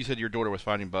you said, your daughter was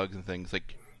finding bugs and things.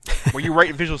 Like, were you right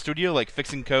in Visual Studio, like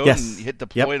fixing code and hit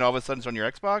deploy and all of a sudden it's on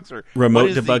your Xbox? Or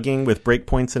remote debugging with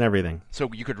breakpoints and everything.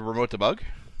 So you could remote debug?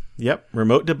 Yep.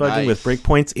 Remote debugging with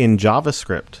breakpoints in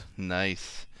JavaScript.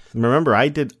 Nice. Remember,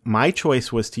 my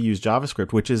choice was to use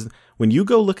JavaScript, which is when you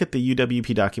go look at the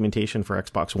UWP documentation for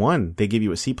Xbox One, they give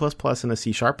you a C++ and a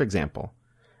C# example.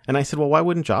 And I said, well, why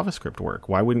wouldn't JavaScript work?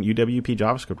 Why wouldn't UWP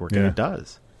JavaScript work? Yeah. And it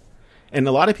does. And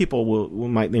a lot of people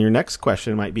might, your next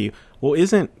question might be, well,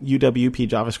 isn't UWP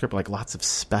JavaScript like lots of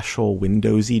special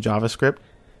Windowsy JavaScript?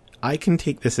 I can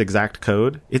take this exact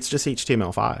code. It's just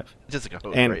HTML5. It's just like a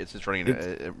host, right? It's just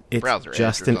running a browser. It's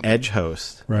just an edge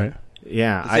host. Right.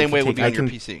 Yeah. The same way it would be on your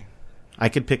PC. I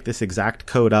could pick this exact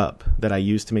code up that I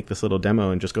used to make this little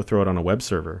demo and just go throw it on a web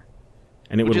server.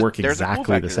 And it would work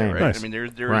exactly the same. Right? Nice. I mean,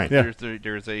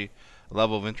 there's a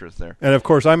level of interest there. And of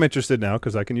course, I'm interested now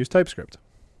because I can use TypeScript.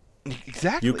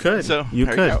 Exactly. You could. So you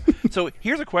could. So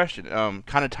here's a question,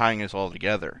 kind of tying this all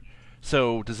together.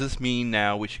 So does this mean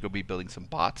now we should go be building some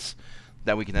bots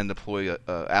that we can then deploy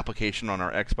a application on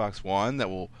our Xbox One that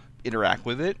will interact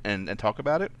with it and talk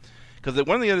about it? Because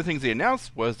one of the other things they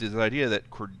announced was this idea that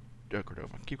Cortana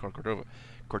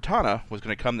was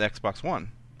going to come to Xbox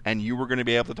One, and you were going to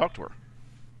be able to talk to her.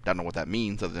 Don't know what that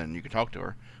means other than you can talk to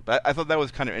her. But I thought that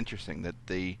was kind of interesting that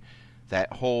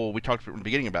that whole, we talked in the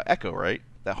beginning about Echo, right?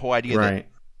 That whole idea that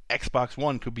Xbox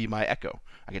One could be my Echo.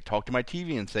 I could talk to my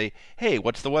TV and say, hey,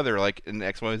 what's the weather like in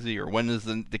XYZ, or when does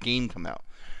the game come out?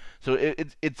 So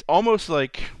it's almost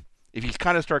like, if you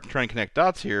kind of start trying to connect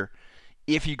dots here,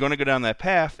 if you're going to go down that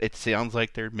path, it sounds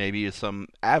like there maybe is some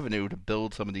avenue to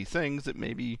build some of these things that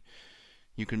maybe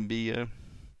you can be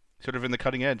sort of in the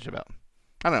cutting edge about.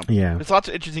 I don't know. Yeah. There's lots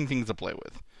of interesting things to play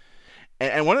with.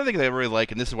 And one of the things I really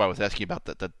like, and this is why I was asking about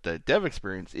the dev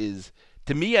experience, is,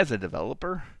 to me as a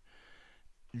developer,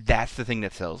 that's the thing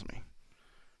that sells me,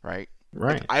 right?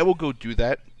 Right. Like, I will go do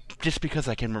that just because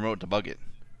I can remote debug it,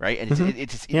 right? And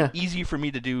it's just easy for me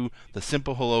to do the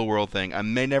simple hello world thing. I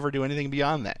may never do anything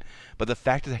beyond that. But the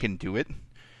fact that I can do it,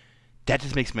 that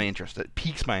just makes my interest. That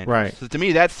piques my interest. Right. So to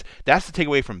me, that's the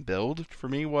takeaway from Build for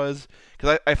me was,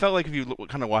 because I felt like if you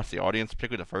kind of watch the audience,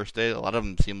 particularly the first day, a lot of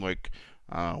them seem like,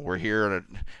 we're here,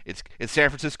 and it's San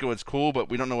Francisco, it's cool, but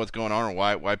we don't know what's going on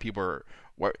or why people are.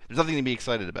 There's nothing to be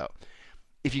excited about.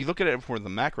 If you look at it from the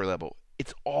macro level,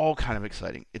 it's all kind of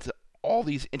exciting. It's all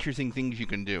these interesting things you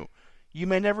can do. You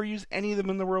may never use any of them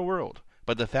in the real world,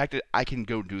 But the fact that I can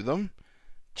go do them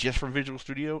just from Visual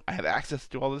Studio, I have access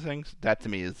to all those things, that to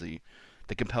me is the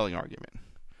compelling argument.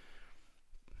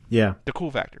 Yeah. The cool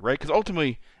factor, right? Because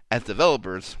ultimately, as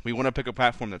developers, we want to pick a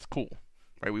platform that's cool,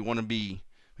 right? We want to be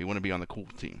on the cool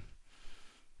team.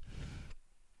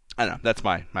 I don't know. That's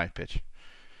my pitch.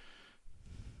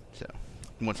 So,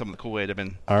 you want some of the cool way to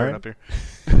been throwing up here?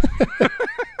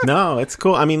 No, it's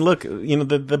cool. I mean, look,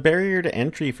 the barrier to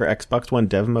entry for Xbox One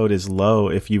dev mode is low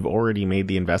if you've already made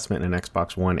the investment in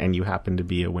Xbox One and you happen to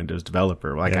be a Windows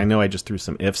developer. Like, I know I just threw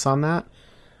some ifs on that,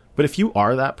 but if you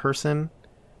are that person,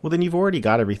 well, then you've already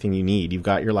got everything you need. You've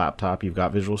got your laptop, you've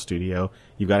got Visual Studio,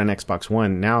 you've got an Xbox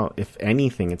One. Now, if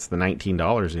anything, it's the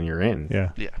 $19 and you're in.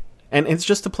 Yeah. And it's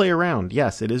just to play around.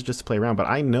 Yes, it is just to play around, but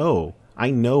I know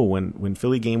when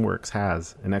Philly GameWorks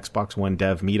has an Xbox One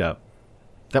dev meetup,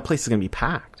 that place is going to be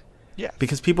packed. Yeah.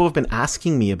 Because people have been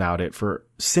asking me about it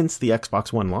since the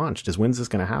Xbox One launched. When's this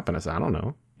going to happen? I said, I don't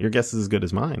know. Your guess is as good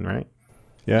as mine, right?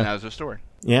 Yeah. And that was the story.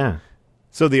 Yeah.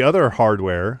 So the other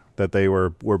hardware that they were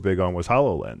big on was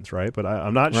HoloLens, right? But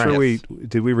I'm not sure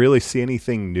did we really see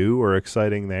anything new or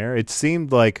exciting there? It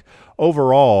seemed like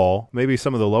overall, maybe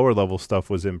some of the lower level stuff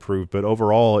was improved, but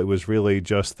overall it was really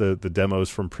just the demos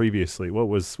from previously. What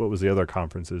was the other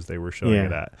conferences they were showing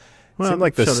it at? It seemed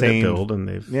like the same build, and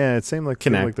they've it seemed like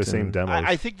the same demos.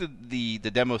 I think the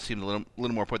demos seemed a little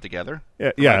more put together.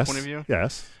 Yeah, from my point of view.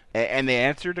 Yes. And they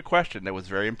answered a question that was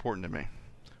very important to me.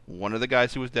 One of the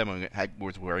guys who was demoing it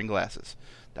was wearing glasses.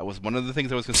 That was one of the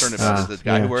things I was concerned about. Is this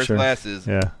guy who wears glasses?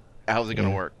 Yeah. How's it going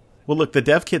to work? Well, look, the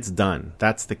dev kit's done.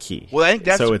 That's the key. Well, I think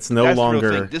that's so it's no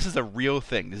longer. This is a real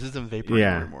thing. This isn't vapor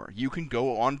anymore. You can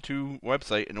go onto a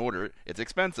website and order it. It's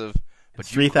expensive, but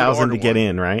it's $3,000 to get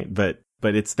in, right?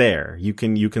 But it's there. You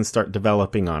can start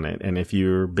developing on it. And if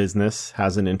your business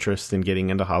has an interest in getting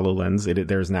into HoloLens,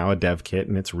 there's now a dev kit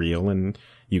and it's real, and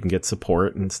you can get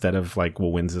support instead of like, well,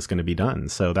 when's this going to be done?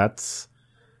 So that's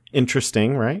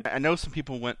interesting, right? I know some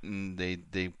people went and they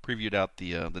previewed out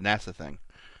the NASA thing,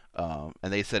 and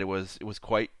they said it was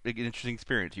quite an interesting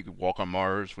experience. You could walk on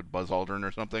Mars with Buzz Aldrin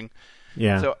or something.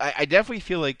 Yeah. So I definitely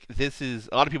feel like this is,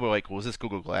 a lot of people are like, well, is this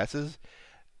Google Glasses?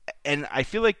 And I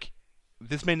feel like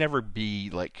this may never be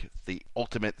like the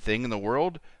ultimate thing in the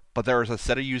world, but there is a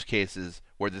set of use cases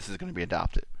where this is going to be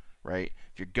adopted, right?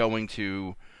 If you're going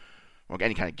to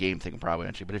any kind of game thing probably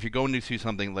actually, but if you're going to see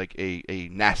something like a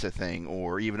NASA thing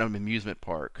or even an amusement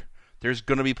park, there's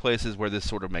going to be places where this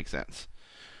sort of makes sense.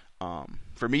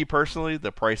 For me personally,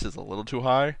 the price is a little too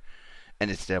high, and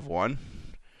it's Dev 1.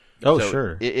 Oh, so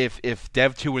sure. If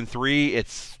Dev 2 and 3,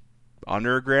 it's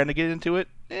under $1,000 to get into it,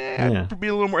 I'd be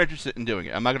a little more interested in doing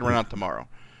it. I'm not going to run out tomorrow.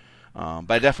 But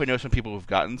I definitely know some people who've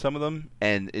gotten some of them,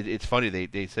 and it's funny.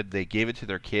 They said they gave it to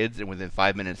their kids, and within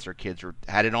 5 minutes, their kids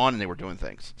had it on, and they were doing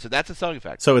things. So that's a selling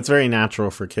factor. So it's very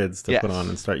natural for kids to put on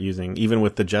and start using. Even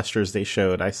with the gestures they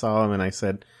showed, I saw them, and I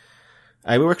said,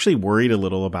 I was actually worried a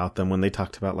little about them when they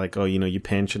talked about like, oh, you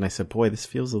pinch, and I said, boy, this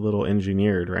feels a little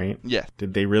engineered, right? Yeah.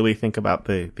 Did they really think about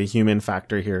the human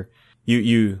factor here?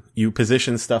 You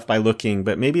position stuff by looking,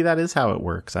 but maybe that is how it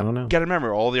works. I don't know. You gotta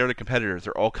remember, all the other competitors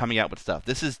are all coming out with stuff.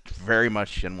 This is very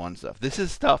much Gen 1 stuff. This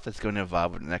is stuff that's going to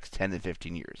evolve in the next 10 to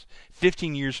 15 years.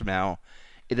 15 years from now,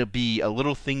 it'll be a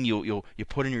little thing you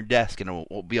put in your desk, and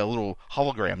it'll be a little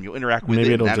hologram. You'll interact with it.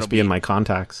 Maybe it'll just be in my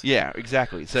contacts. Yeah,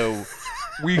 exactly. So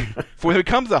when it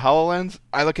comes to HoloLens,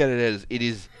 I look at it as it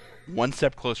is one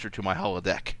step closer to my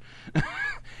holodeck.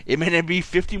 It may not be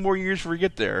 50 more years before we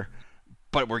get there,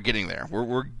 but we're getting there.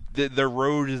 The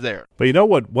road is there. But you know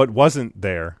what wasn't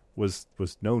there was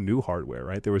no new hardware,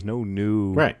 right? There was no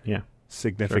new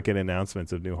significant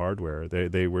announcements of new hardware.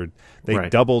 They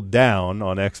doubled down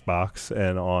on Xbox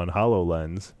and on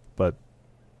HoloLens, but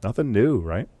nothing new,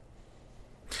 right?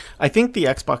 I think the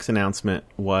Xbox announcement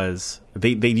was they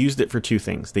used it for two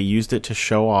things. They used it to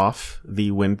show off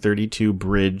the Win32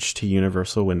 bridge to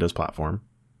Universal Windows platform,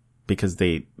 because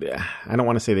I don't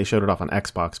want to say they showed it off on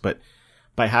Xbox, but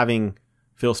by having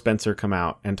Phil Spencer come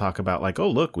out and talk about like, oh,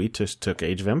 look, we just took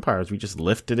Age of Empires. We just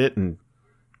lifted it and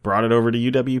brought it over to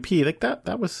UWP. Like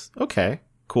that was okay,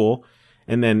 cool.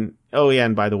 And then, oh yeah,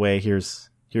 and by the way, here's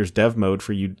dev mode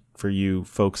for you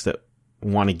folks that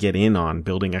want to get in on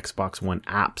building Xbox One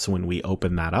apps when we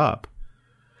open that up.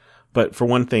 But for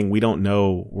one thing, we don't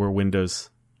know where Windows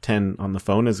 10 on the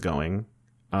phone is going.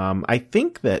 I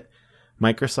think that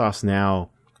Microsoft's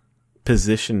now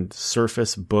positioned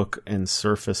Surface Book and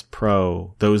Surface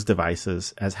Pro, those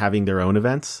devices, as having their own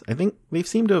events. I think they've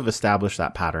seemed to have established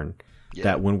that pattern,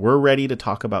 that when we're ready to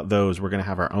talk about those, we're going to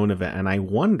have our own event. And I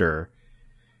wonder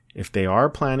if they are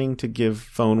planning to give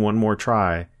phone one more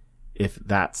try, if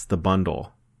that's the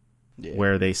bundle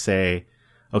where they say,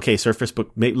 okay, Surface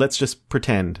Book, let's just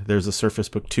pretend there's a Surface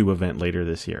Book 2 event later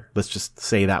this year. Let's just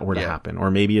say that were to happen.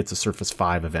 Or maybe it's a Surface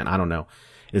 5 event. I don't know.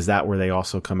 Is that where they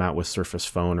also come out with Surface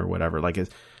Phone or whatever? Like,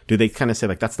 do they kind of say,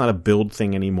 like, that's not a build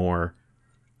thing anymore?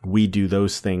 We do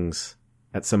those things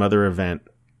at some other event,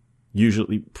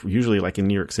 usually like in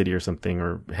New York City or something,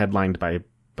 or headlined by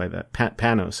that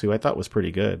Panos, who I thought was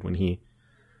pretty good when he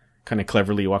kind of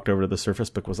cleverly walked over to the Surface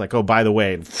Book, was like, oh, by the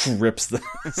way, and rips the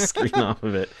screen off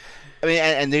of it. I mean,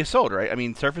 and they sold, right? I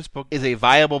mean, Surface Book is a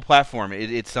viable platform.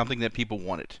 It's something that people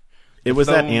wanted. It was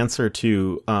that answer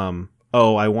to,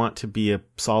 I want to be a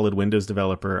solid Windows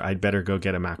developer. I'd better go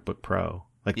get a MacBook Pro.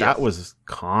 Like, that was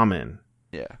common.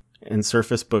 Yeah. And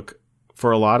Surface Book,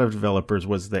 for a lot of developers,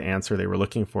 was the answer they were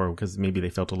looking for, because maybe they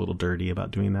felt a little dirty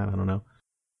about doing that. I don't know.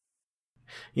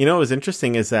 You know, what was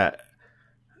interesting is that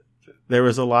there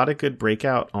was a lot of good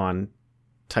breakout on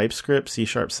TypeScript,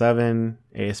 C#7,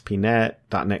 ASP.NET,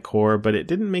 .NET Core, but it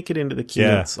didn't make it into the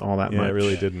keynotes all that much. Yeah, it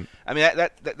really didn't. I mean,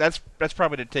 that's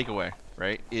probably the takeaway,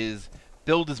 right? Is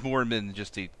Build is more than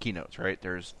just the keynotes, right?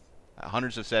 There's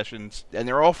hundreds of sessions, and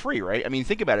they're all free, right? I mean,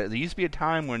 think about it. There used to be a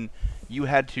time when you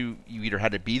either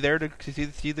had to be there to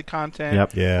see the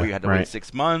content, or you had to wait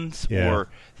 6 months, or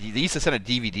they used to send a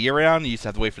DVD around. You used to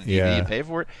have to wait for the DVD and pay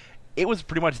for it. It was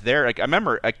pretty much there. Like, I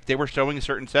remember they were showing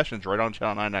certain sessions right on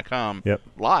channel9.com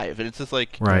live, and it's just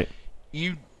like,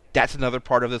 that's another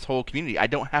part of this whole community. I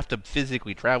don't have to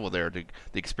physically travel there to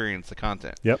experience the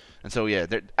content. And so,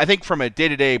 I think from a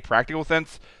day-to-day practical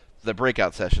sense, the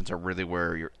breakout sessions are really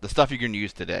where the stuff you're going to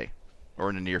use today or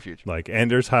in the near future. Like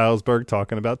Anders Heilsberg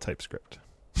talking about TypeScript.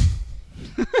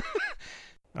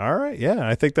 All right,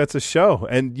 I think that's a show.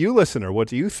 And you, listener, what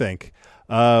do you think?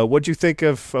 What do you think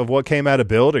of what came out of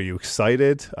Build? Are you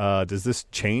excited? Does this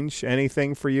change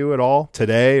anything for you at all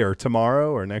today or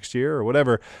tomorrow or next year or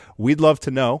whatever? We'd love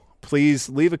to know. Please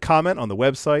leave a comment on the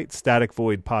website,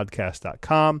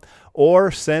 staticvoidpodcast.com, or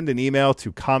send an email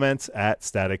to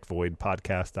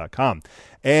comments@staticvoidpodcast.com.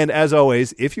 And as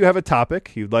always, if you have a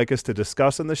topic you'd like us to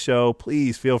discuss on the show,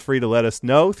 please feel free to let us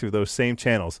know through those same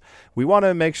channels. We want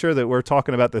to make sure that we're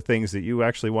talking about the things that you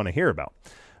actually want to hear about.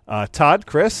 Todd,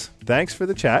 Chris, thanks for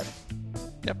the chat.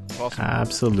 Yep, awesome.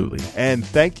 Absolutely. And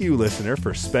thank you, listener,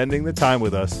 for spending the time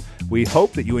with us. We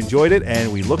hope that you enjoyed it,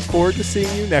 and we look forward to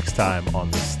seeing you next time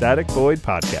on the Static Void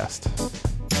Podcast.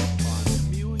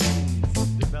 Millions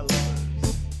of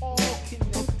developers, all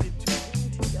connected to bring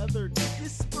together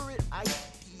disparate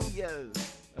ideas.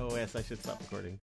 Oh, yes, I should stop recording.